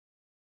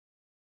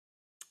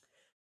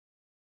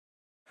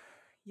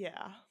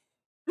 Yeah.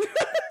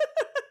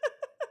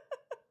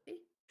 See?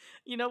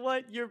 You know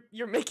what?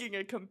 You're making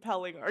a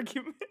compelling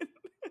argument.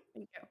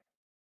 Thank you.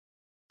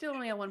 Still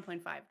only a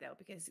 1.5 though,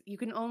 because you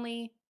can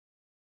only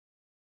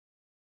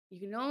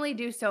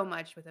do so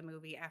much with a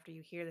movie after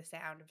you hear the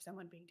sound of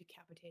someone being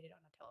decapitated on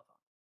a telephone.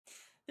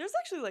 There's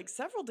actually like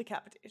several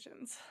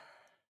decapitations.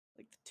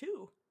 Like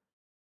two.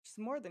 Just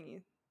more than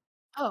you.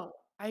 Oh,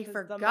 I 'Cause the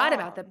forgot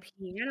about the mom.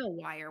 piano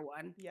wire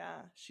one.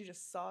 Yeah, she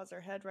just saws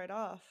her head right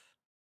off.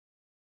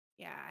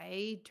 Yeah,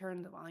 I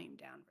turned the volume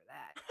down for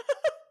that.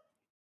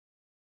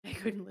 I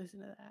couldn't listen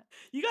to that.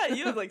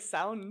 You have like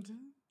sound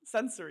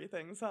sensory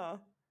things, huh?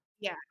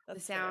 Yeah, the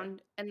That's fair.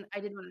 sound, and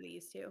I did one of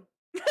these too.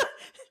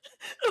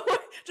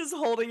 Just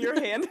holding your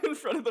hand in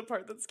front of the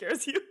part that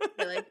scares you.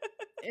 Yeah, like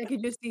I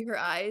could just see her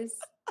eyes.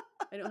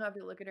 I don't have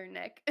to look at her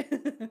neck.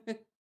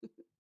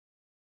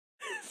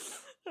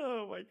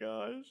 Oh my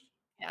gosh.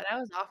 Yeah, that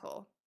was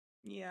awful.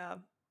 Yeah.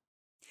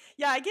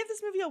 Yeah, I gave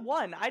this movie a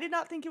 1. I did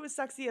not think it was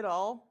sexy at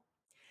all.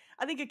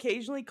 I think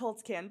occasionally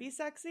cults can be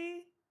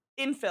sexy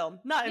in film,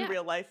 not in Yeah.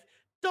 real life.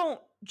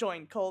 Don't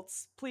join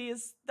cults,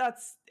 please.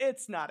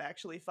 It's not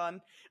actually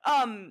fun.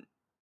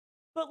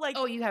 But like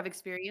Oh, you have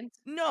experience?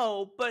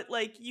 no, but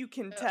like you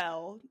can Oh.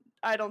 tell.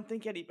 I don't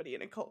think anybody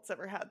in a cult's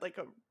ever had like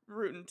a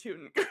rootin'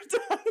 tootin' good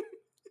time.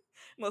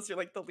 Unless you're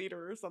like the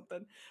leader or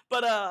something.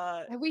 But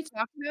Have we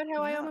talked about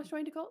how I yeah. almost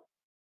joined a cult?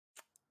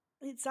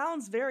 It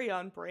sounds very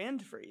on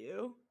brand for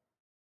you,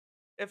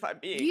 if I'm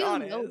being You know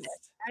this.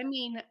 honest. I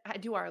mean,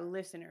 do our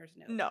listeners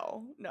know this?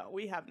 No,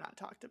 we have not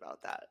talked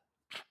about that.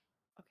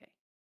 Okay.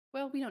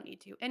 Well, we don't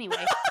need to.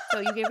 Anyway, so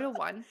you gave it a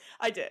 1.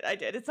 I did.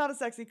 It's not a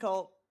sexy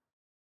cult.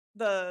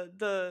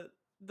 The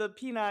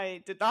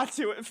Peni did not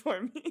do it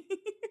for me.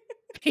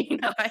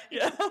 Peanut.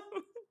 Yeah.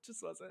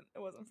 Just wasn't. It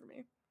wasn't for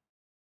me.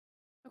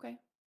 Okay,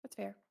 that's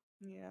fair.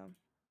 Yeah.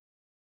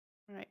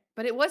 All right.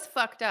 But it was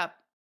fucked up.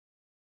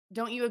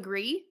 Don't you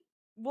agree?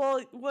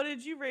 Well, what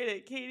did you rate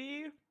it,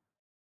 Katie?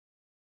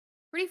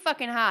 Pretty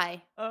fucking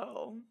high.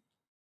 Oh,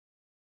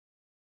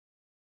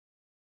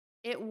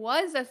 It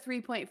was a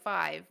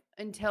 3.5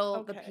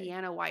 until the okay.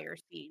 piano wire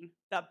scene,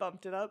 That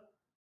bumped it up.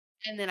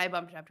 and then I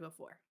bumped it up to a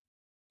 4.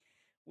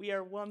 We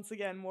are once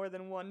again more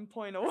than 1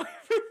 point away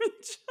from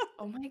each other.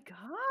 Oh my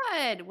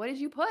god. What did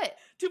you put?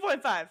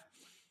 2.5.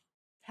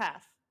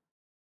 Half.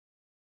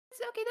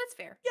 Okay, that's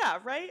fair. Yeah,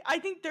 right? I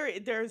think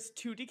there's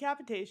 2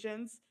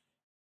 decapitations.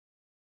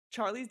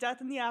 Charlie's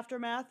death in the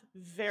aftermath,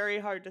 very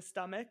hard to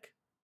stomach.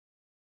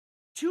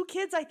 2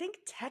 kids, I think,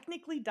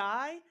 technically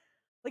die.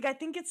 Like, I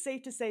think it's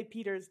safe to say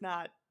Peter's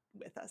not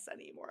with us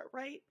anymore,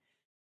 right?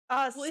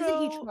 Well, isn't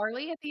he So,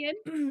 Charlie at the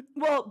end?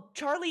 well,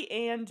 Charlie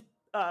and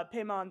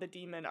Paimon the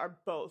demon are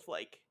both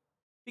like,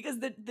 because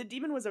the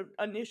demon was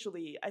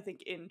initially, I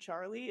think, in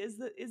Charlie is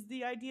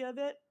the idea of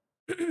it.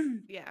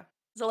 Yeah.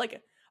 So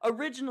like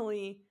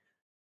originally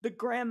the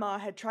grandma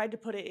had tried to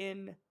put it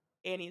in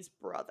Annie's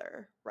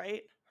brother,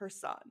 right? Her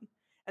son.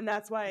 And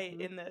that's why Mhm.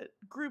 in the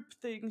group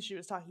thing she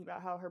was talking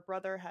about how her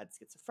brother had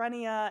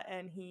schizophrenia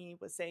and he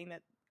was saying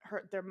that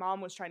their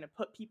mom was trying to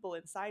put people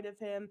inside of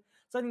him.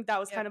 So I think that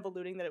was kind Yep. of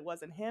alluding that it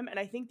wasn't him. And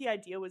I think the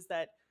idea was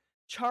that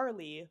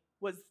Charlie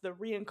was the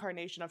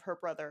reincarnation of her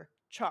brother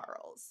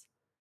Charles.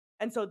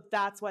 And so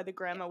that's why the Yep.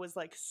 grandma was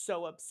like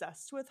so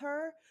obsessed with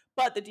her.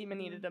 But the demon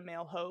Mhm. needed a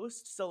male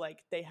host, so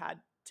like they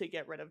had to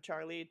get rid of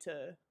Charlie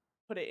to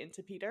put it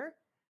into Peter.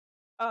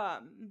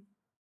 Um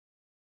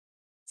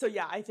so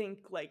yeah, I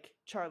think like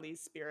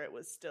Charlie's spirit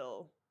was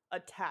still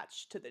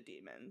attached to the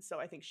demon. So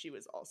I think she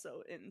was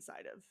also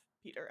inside of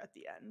Peter at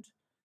the end.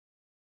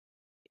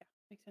 Yeah,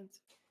 makes sense.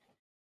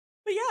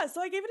 But yeah,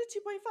 so I gave it a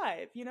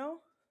 2.5, you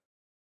know?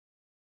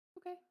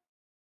 Okay.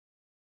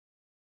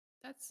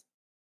 That's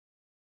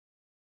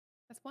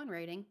that's one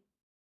rating.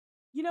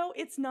 You know,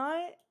 it's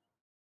not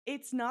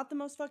the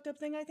most fucked up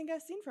thing I think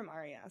I've seen from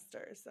Ari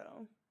Aster,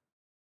 so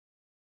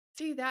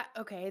See that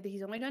okay,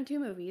 he's only done 2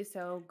 movies,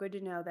 so good to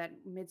know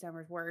that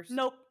Midsummer's worse.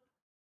 nope.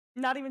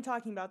 Not even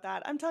talking about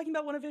that. I'm talking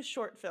about one of his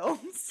short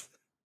films.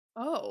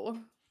 Oh.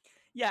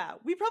 Yeah,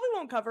 we probably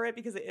won't cover it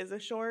because it is a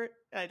short.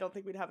 And I don't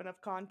think we'd have enough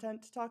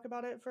content to talk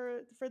about it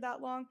for that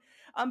long.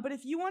 But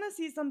if you want to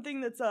see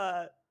something that's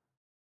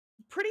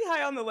pretty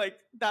high on the like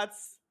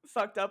that's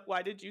fucked up,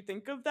 why did you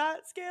think of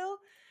that scale?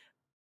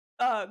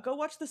 Go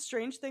watch The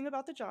Strange Thing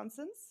About the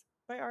Johnsons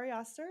by Ari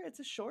Aster. It's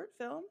a short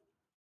film.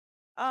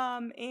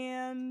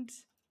 And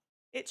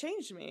it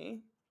changed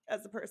me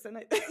as a person,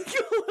 I think,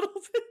 a little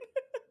bit.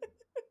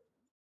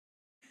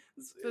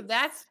 So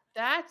that's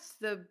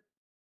the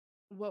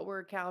what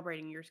we're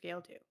calibrating your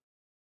scale to.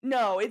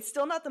 No, it's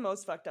still not the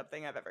most fucked up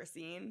thing I've ever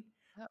seen.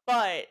 Oh,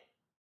 But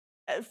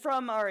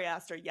from Ari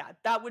Aster, yeah,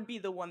 that would be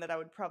the one that I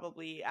would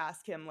probably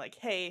ask him, like,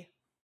 hey,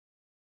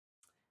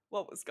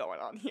 what was going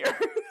on here?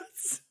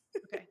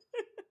 okay.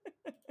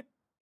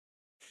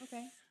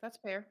 Okay, that's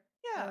fair.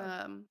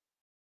 Yeah. Um,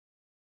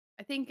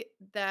 I think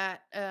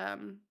that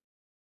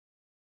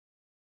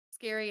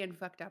scary and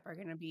fucked up are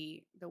gonna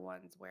be the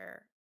ones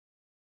where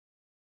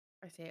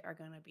I say are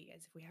gonna be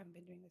as if we haven't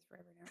been doing this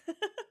forever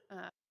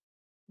now.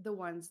 The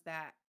ones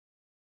that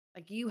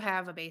like you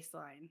have a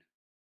baseline.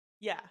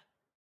 Yeah.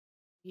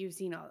 You've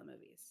seen all the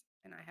movies,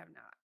 and I have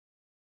not.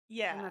 So I'm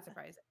Yeah. not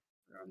surprised that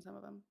we're on some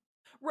of them.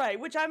 Right,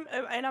 which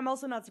I'm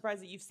also not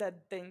surprised that you've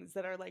said things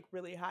that are like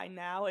really high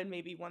now and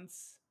maybe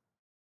once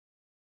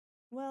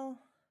well,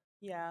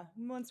 yeah,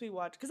 once we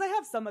watch cuz I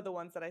have some of the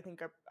ones that I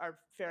think are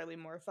fairly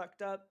more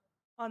fucked up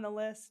on the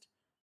list.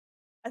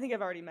 I think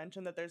I've already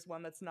mentioned that there's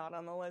one that's not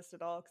on the list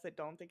at all cuz I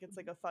don't think it's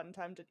like a fun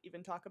time to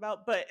even talk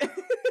about, but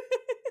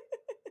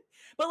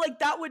but like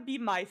that would be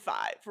my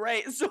 5,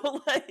 right?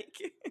 So like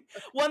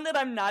one that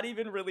I'm not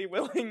even really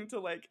willing to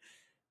like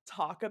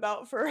talk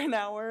about for an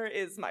hour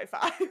is my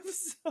 5.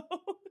 So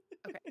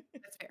Okay,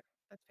 that's fair.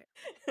 That's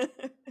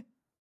fair.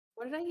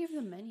 What did I give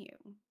the menu?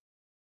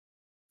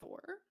 4?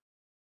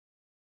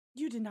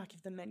 you did not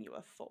give the menu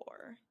a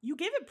 4. You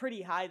gave it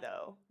pretty high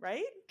though,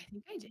 right? I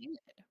think I did. It was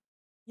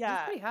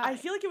Yeah, pretty I high.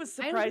 feel like it was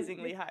I don't think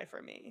surprisingly high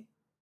for me.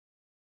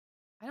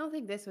 I don't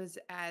think this was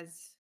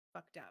as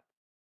fucked up.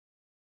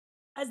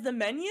 As the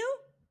menu?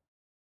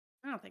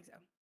 I don't think so.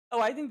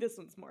 Oh, I think this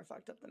one's more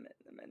fucked up than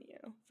the menu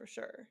for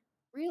sure.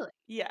 Really?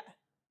 Yeah.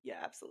 Yeah,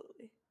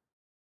 absolutely.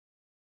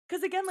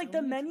 Because again, So like the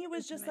only menu 4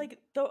 was is the just menu.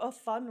 like a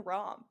fun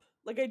romp.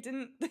 Like I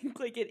didn't think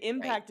like it Right.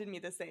 impacted me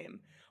the same.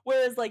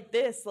 Whereas like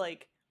this,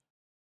 like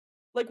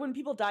when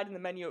people died in the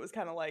menu, it was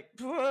kind of like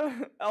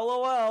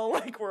LOL,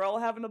 like we're all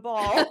having a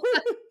ball.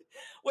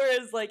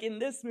 Whereas like in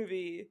this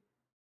movie,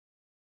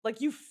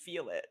 like you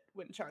feel it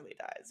when Charlie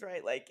dies,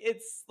 right? Like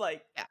it's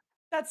like Yeah.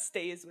 that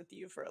stays with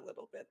you for a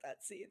little bit,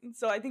 that scene.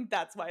 So I think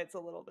that's why it's a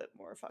little bit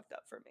more fucked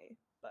up for me.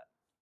 But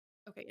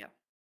Okay, yeah.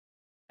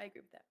 I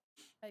agree with that.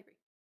 I agree.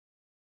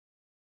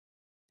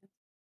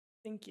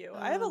 thank you.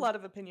 I have a Um, lot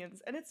of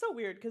opinions, and it's so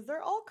weird because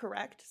they're all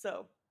correct.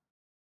 So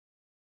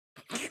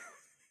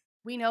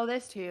we know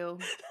this too.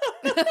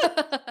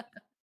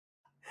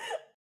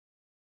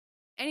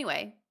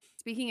 Anyway,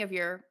 speaking of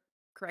your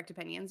correct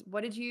opinions,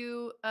 what did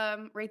you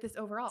rate this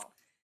overall?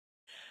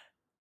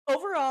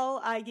 Overall,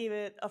 I gave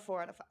it a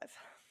 4 out of 5.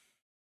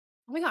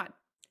 Oh my god.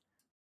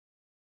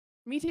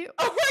 Me too.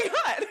 Oh my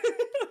god!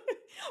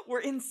 We're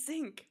in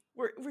sync.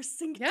 We're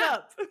synced Yeah.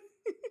 up.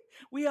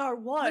 We are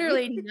one.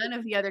 Literally none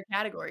of the other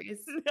categories,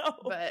 No,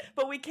 but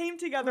but we came we're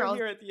together all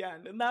here at the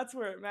end, and that's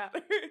where it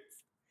matters.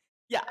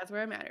 Yeah, that's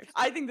where it matters.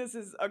 I think this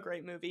is a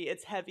great movie.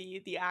 It's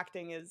heavy. The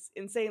acting is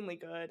insanely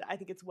good. I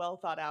think it's well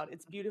thought out.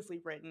 It's beautifully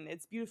written.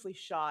 It's beautifully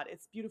shot.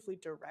 It's beautifully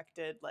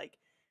directed. Like,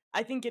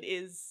 I think it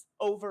is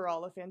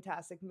overall a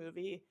fantastic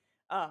movie.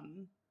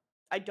 Um,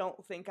 I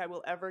don't think I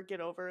will ever get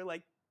over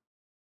like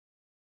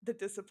the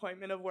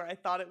disappointment of where I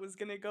thought it was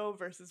gonna go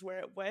versus where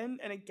it went.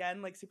 And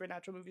again, like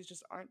supernatural movies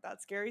just aren't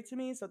that scary to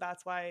me, so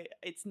that's why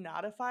it's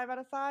not a 5 out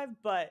of 5.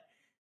 But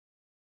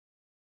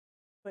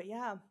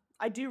yeah,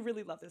 I do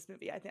really love this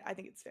movie. I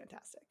think it's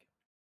fantastic.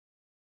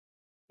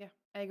 Yeah,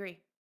 I agree.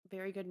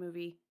 Very good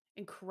movie.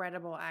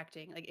 Incredible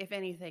acting. Like if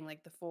anything,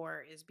 like the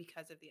 4 is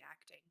because of the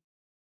acting.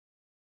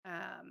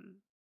 Um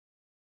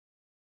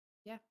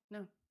yeah,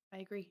 no, I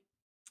agree.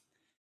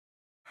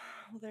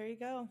 Well, there you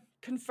go.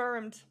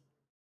 Confirmed.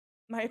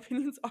 My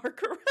opinions are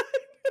correct.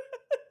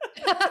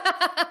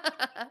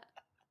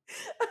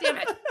 Damn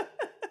it.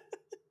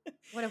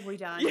 What have we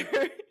done?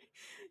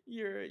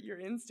 You're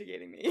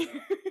instigating me.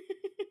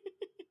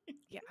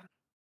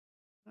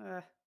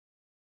 Yeah.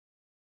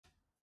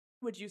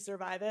 Would you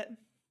survive it?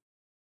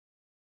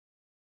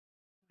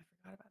 I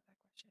forgot about that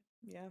question.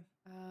 Yeah.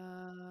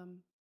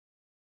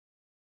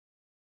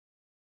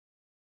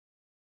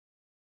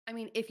 I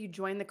mean, if you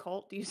join the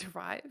cult, do you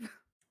survive?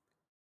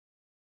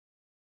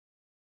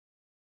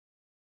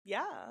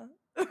 Yeah.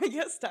 I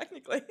guess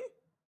technically.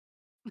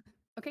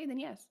 Okay, then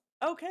yes.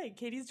 Okay,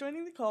 Katie's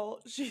joining the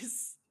cult.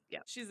 She's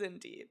Yeah. she's in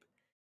deep.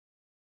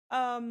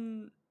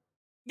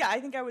 Yeah, I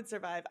think I would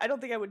survive. I don't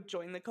think I would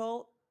join the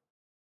cult.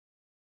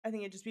 I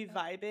think it'd just be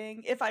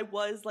vibing. If I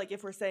was like,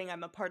 if we're saying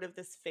I'm a part of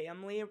this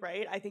family,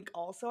 right? I think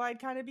also I'd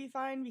kind of be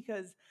fine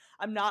because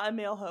I'm not a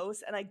male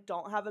host and I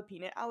don't have a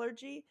peanut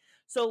allergy.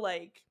 So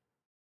like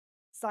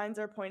signs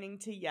are pointing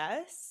to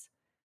yes.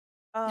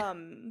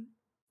 Um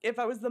if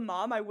I was the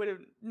mom, I would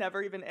have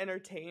never even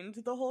entertained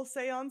the whole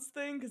seance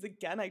thing because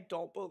again, I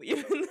don't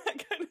believe in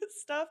that kind of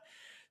stuff.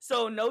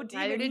 So no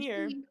Neither demon did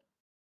here. she.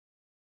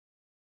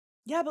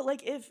 Yeah, but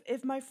like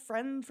if my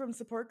friend from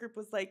support group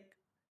was like,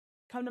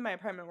 come to my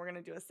apartment, we're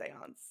gonna do a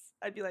seance,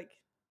 I'd be like,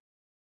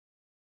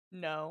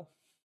 no.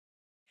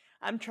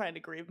 I'm trying to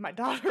grieve my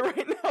daughter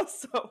right now,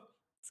 so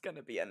it's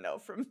gonna be a no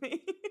from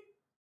me.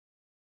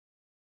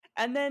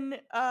 And then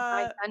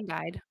My son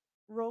died.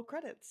 roll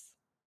credits.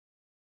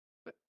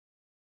 But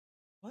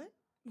What?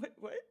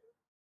 What?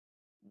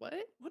 what?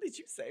 What did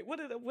you say? What?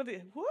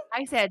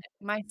 I said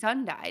my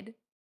son died.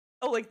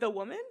 Oh, like the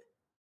woman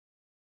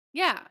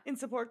Yeah. in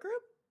support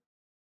group?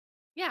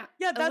 Yeah.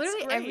 Yeah, that's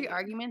Literally every great.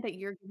 argument that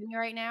you're giving me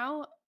right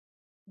now,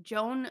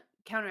 Joan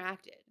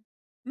counteracted.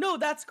 No,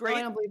 that's Oh, I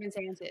great. don't believe in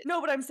seances. No,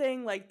 but I'm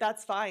saying like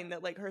that's fine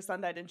that like her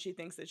son died and she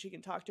thinks that she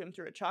can talk to him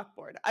through a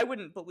chalkboard. I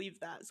wouldn't believe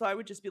that. So I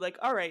would just be like,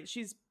 all right,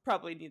 she's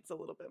probably needs a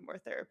little bit more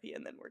therapy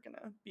and then we're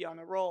gonna be on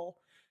a roll.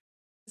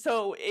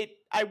 So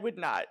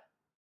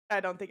I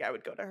don't think I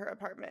would go to her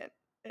apartment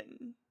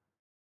and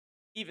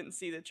even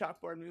see the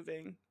chalkboard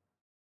moving.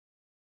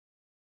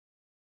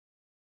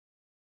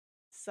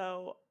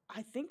 So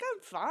I think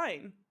I'm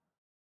fine.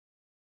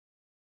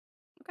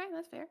 Okay,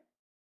 that's fair.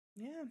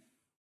 Yeah.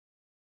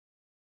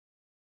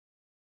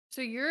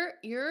 So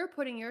you're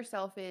putting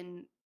yourself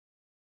in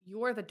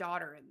you're the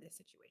daughter in this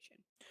situation.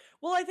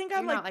 Well, I think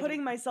I'm You're not like like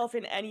putting myself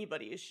in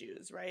anybody's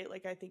shoes, right?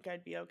 Like I think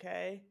I'd be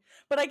okay.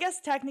 But I guess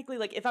technically,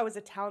 like if I was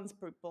a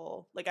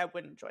townspeople, like I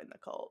wouldn't join the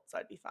cult, so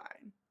I'd be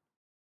fine.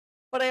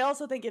 But I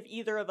also think if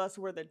either of us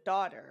were the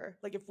daughter,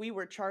 like if we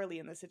were Charlie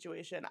in this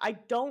situation, I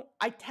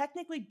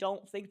technically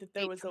don't think that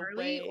there Hey, was a Charlie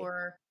way.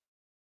 or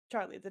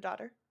Charlie, the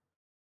daughter.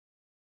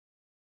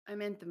 I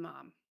meant the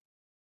mom,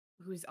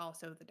 who's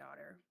also the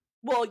daughter.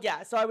 Well,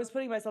 yeah, so I was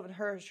putting myself in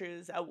her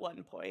shoes at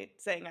one point,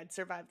 saying I'd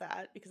survive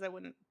that because I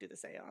wouldn't do the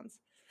seance.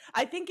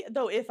 I think,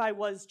 though, if I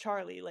was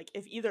Charlie, like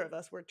if either of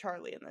us were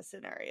Charlie in this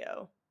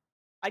scenario,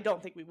 I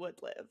don't think we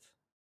would live.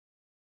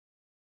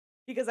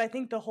 Because I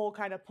think the whole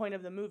kind of point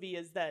of the movie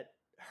is that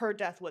her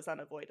death was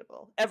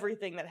unavoidable.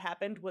 Everything that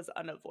happened was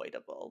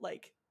unavoidable.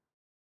 Like,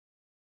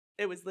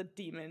 it was the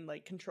demon,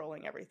 like,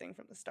 controlling everything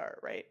from the start,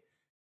 right?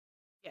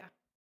 Yeah.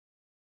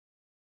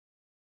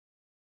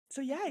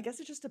 So, yeah, I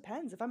guess it just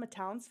depends. If I'm a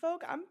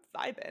townsfolk, I'm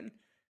vibing.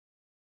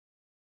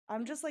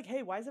 I'm just like,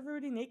 hey, why is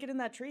everybody naked in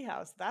that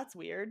treehouse? That's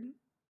weird.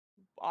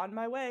 On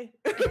my way.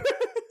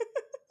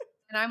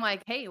 And I'm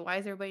like, hey, why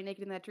is everybody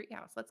naked in that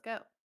treehouse? Let's go.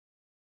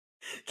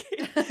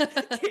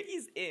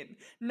 Katie's in.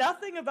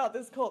 Nothing about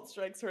this cult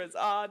strikes her as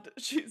odd.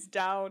 She's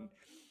down.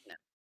 No.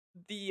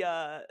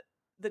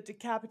 The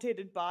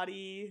decapitated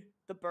body,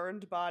 the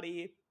burned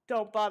body.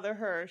 Don't bother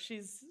her.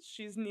 She's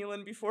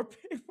kneeling before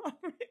Big Mom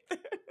right there.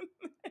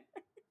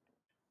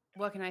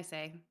 What can I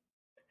say?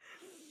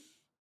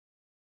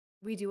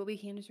 We do what we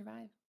can to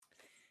survive.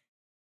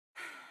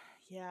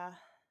 Yeah.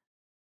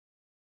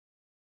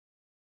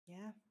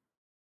 Yeah.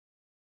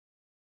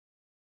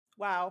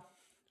 Wow.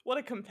 What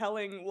a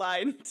compelling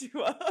line to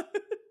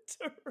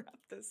wrap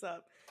this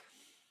up.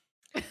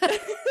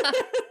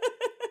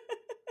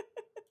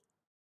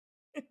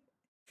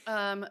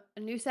 A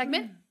new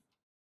segment?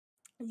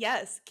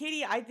 Yes.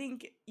 Katie, I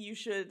think you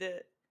should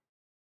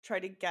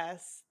try to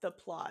guess the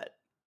plot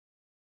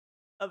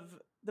of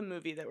the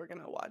movie that we're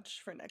going to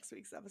watch for next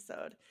week's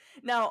episode.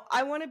 Now,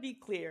 I want to be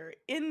clear.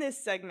 In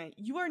this segment,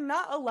 you are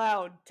not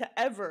allowed to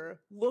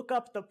ever look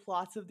up the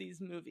plots of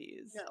these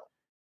movies. No,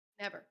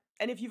 never.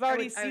 And if you've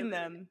already seen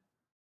them,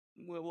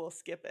 we'll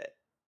skip it.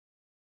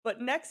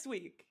 But next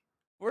week,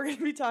 we're going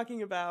to be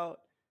talking about,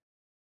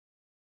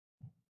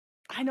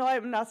 I know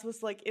I'm not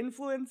supposed to like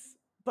influence,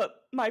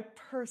 but my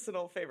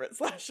personal favorite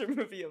slasher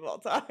movie of all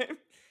time,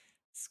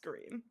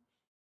 Scream.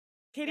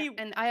 Katie, Yeah,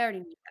 and I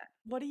already knew that.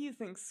 what do you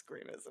think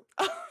Scream is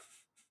about?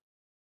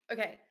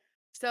 Okay,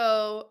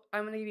 so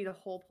I'm going to give you the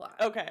whole plot.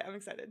 Okay, I'm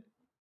excited.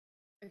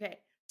 Okay,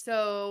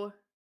 so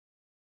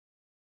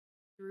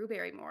Drew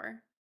Barrymore.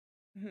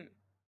 Mm-hmm.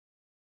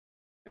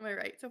 Am I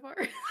right so far?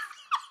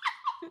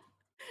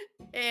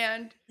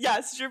 And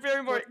yes, Drew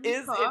Barrymore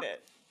is in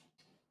it.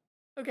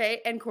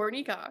 Okay, and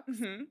Courtney Cox.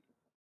 Mm-hmm.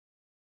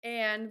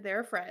 And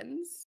their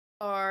friends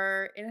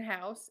are in a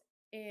house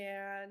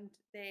and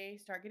they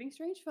start getting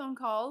strange phone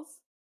calls.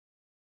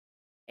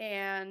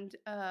 And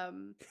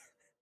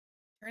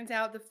turns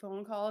out the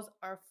phone calls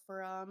are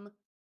from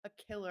a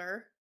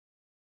killer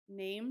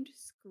named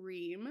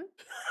Scream.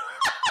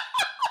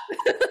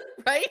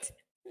 Right?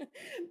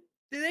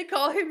 Do they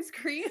call him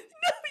Scream? No,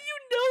 you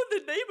know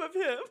the name of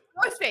him.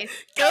 Ghostface.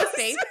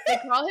 Ghostface. They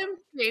call him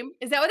Scream.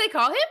 Is that what they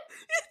call him?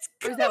 It's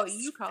or is that what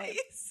you call him?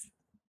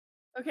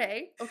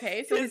 Okay.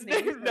 So his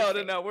name is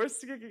No. We're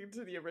sticking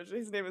to the original.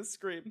 His name is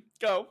Scream.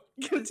 Go.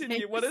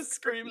 Continue. What does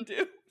Scream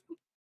do?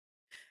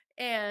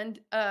 And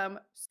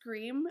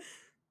Scream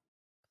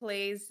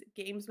plays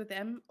games with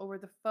them over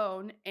the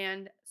phone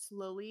and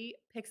slowly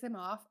picks them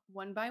off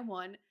one by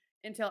one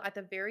until at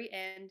the very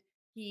end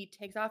he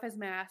takes off his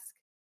mask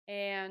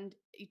and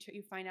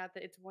you find out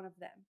that it's one of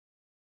them.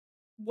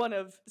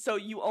 So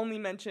you only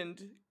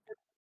mentioned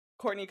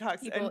Courtney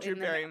Cox People and Drew in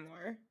the house.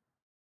 Barrymore.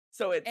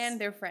 So it's And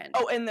their friends.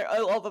 Oh, and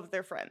all of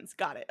their friends.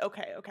 Got it.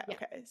 Okay. Yeah.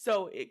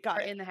 So it got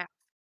Are it. in the house.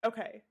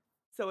 Okay.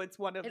 So it's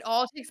one of It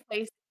all takes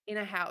place in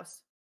a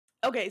house.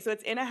 Okay, so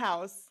it's in a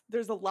house.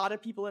 There's a lot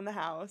of people in the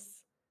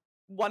house.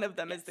 One of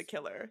them is the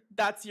killer.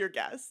 That's your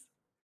guess.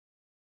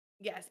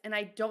 Yes, and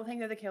I don't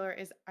think that the killer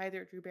is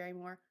either Drew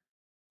Barrymore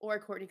or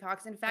Courtney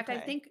Cox. In fact,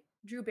 I think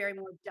Drew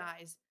Barrymore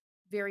dies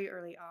very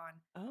early on.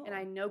 Oh. And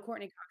I know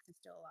Courtney Cox is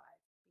still alive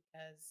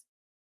because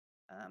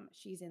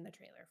she's in the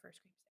trailer for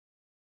Scream 6.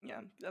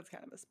 Yeah, that's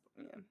kind of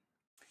yeah.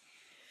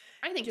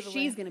 I think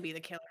she's going to be the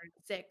killer in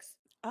 6.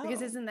 Oh.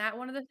 Because isn't that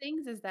one of the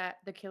things, is that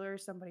the killer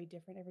is somebody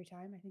different every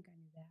time? I think I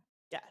knew that.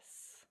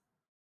 Yes.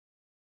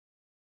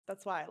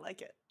 That's why I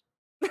like it.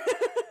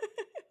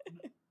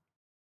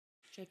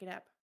 Shake it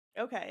up.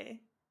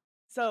 Okay.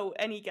 So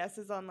any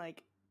guesses on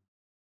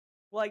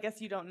well, I guess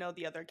you don't know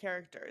the other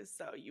characters,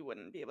 so you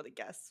wouldn't be able to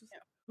guess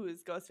who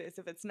is Ghostface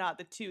if it's not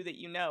the two that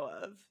you know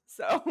of.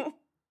 So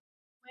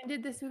when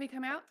did this movie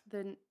come out?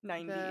 The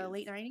 90s. The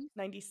late 90s?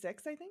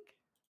 96, I think.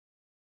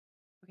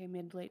 Okay,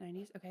 mid to late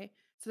 90s. Okay.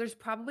 So there's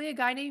probably a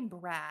guy named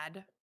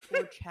Brad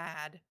or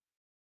Chad.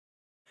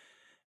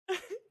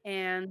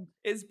 And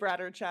is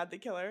Brad or Chad the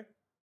killer?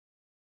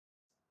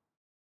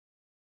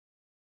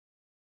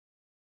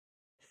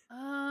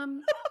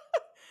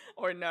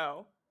 Or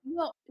no?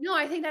 No,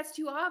 I think that's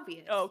too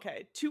obvious.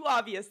 Okay, too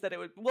obvious that it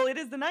would. Well, it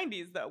is the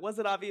 90s though. Was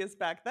it obvious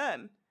back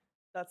then?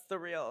 That's the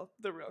real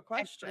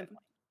question.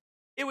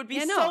 It would be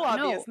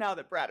obvious now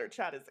that Brad or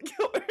Chad is the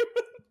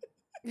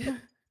killer.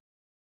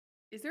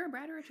 Is there a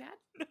Brad or a Chad?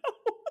 No.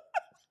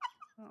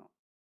 Oh.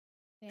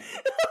 Damn.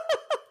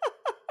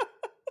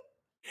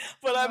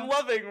 But I'm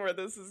loving where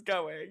this is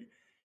going.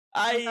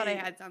 I thought I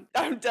had something.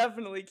 I'm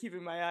definitely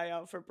keeping my eye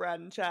out for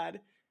Brad and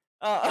Chad.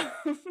 No,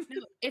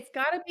 it's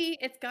gotta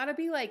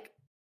be like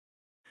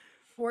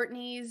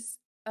Courtney's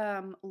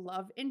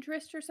love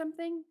interest or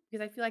something,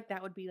 because I feel like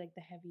that would be like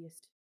the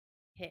heaviest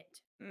hit,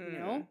 you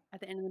know,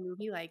 at the end of the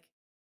movie, like,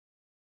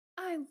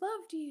 I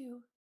loved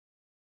you.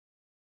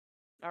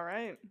 All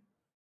right.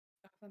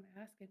 I'm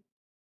asking.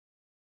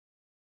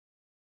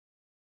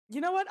 You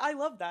know what? I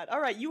love that.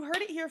 All right, you heard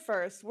it here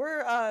first.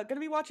 We're going to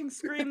be watching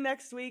Scream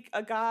next week.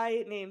 A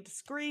guy named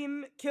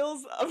Scream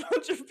kills a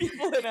bunch of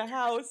people in a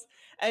house,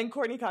 and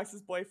Courtney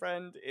Cox's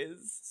boyfriend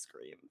is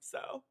Scream.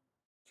 So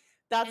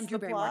that's the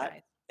plot.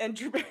 And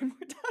Drew Barrymore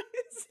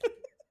dies.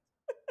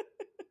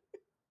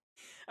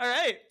 All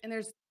right. And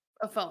there's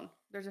a phone.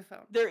 There's a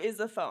phone. There is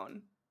a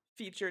phone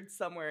featured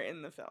somewhere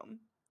in the film.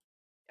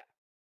 Yeah.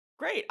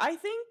 Great. I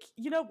think,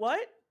 you know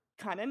what?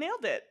 Kind of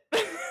nailed it.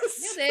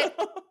 Nailed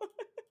it.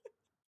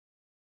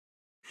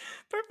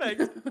 Perfect.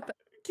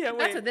 Can't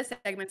wait. That's what this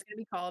segment's going to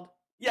be called.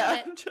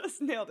 Yeah,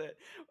 just nailed it.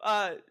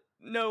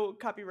 No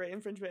copyright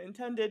infringement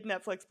intended.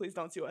 Netflix, please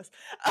don't sue us.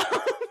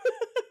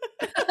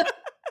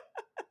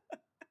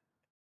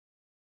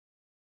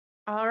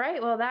 All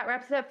right, well, that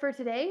wraps it up for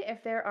today.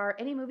 If there are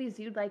any movies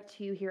you'd like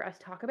to hear us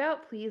talk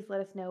about, please let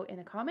us know in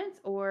the comments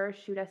or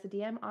shoot us a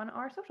DM on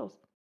our socials.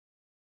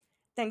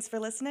 Thanks for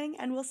listening,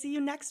 and we'll see you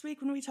next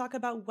week when we talk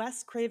about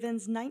Wes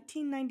Craven's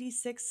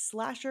 1996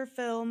 slasher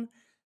film,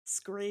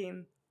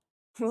 Scream.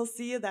 We'll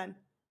see you then.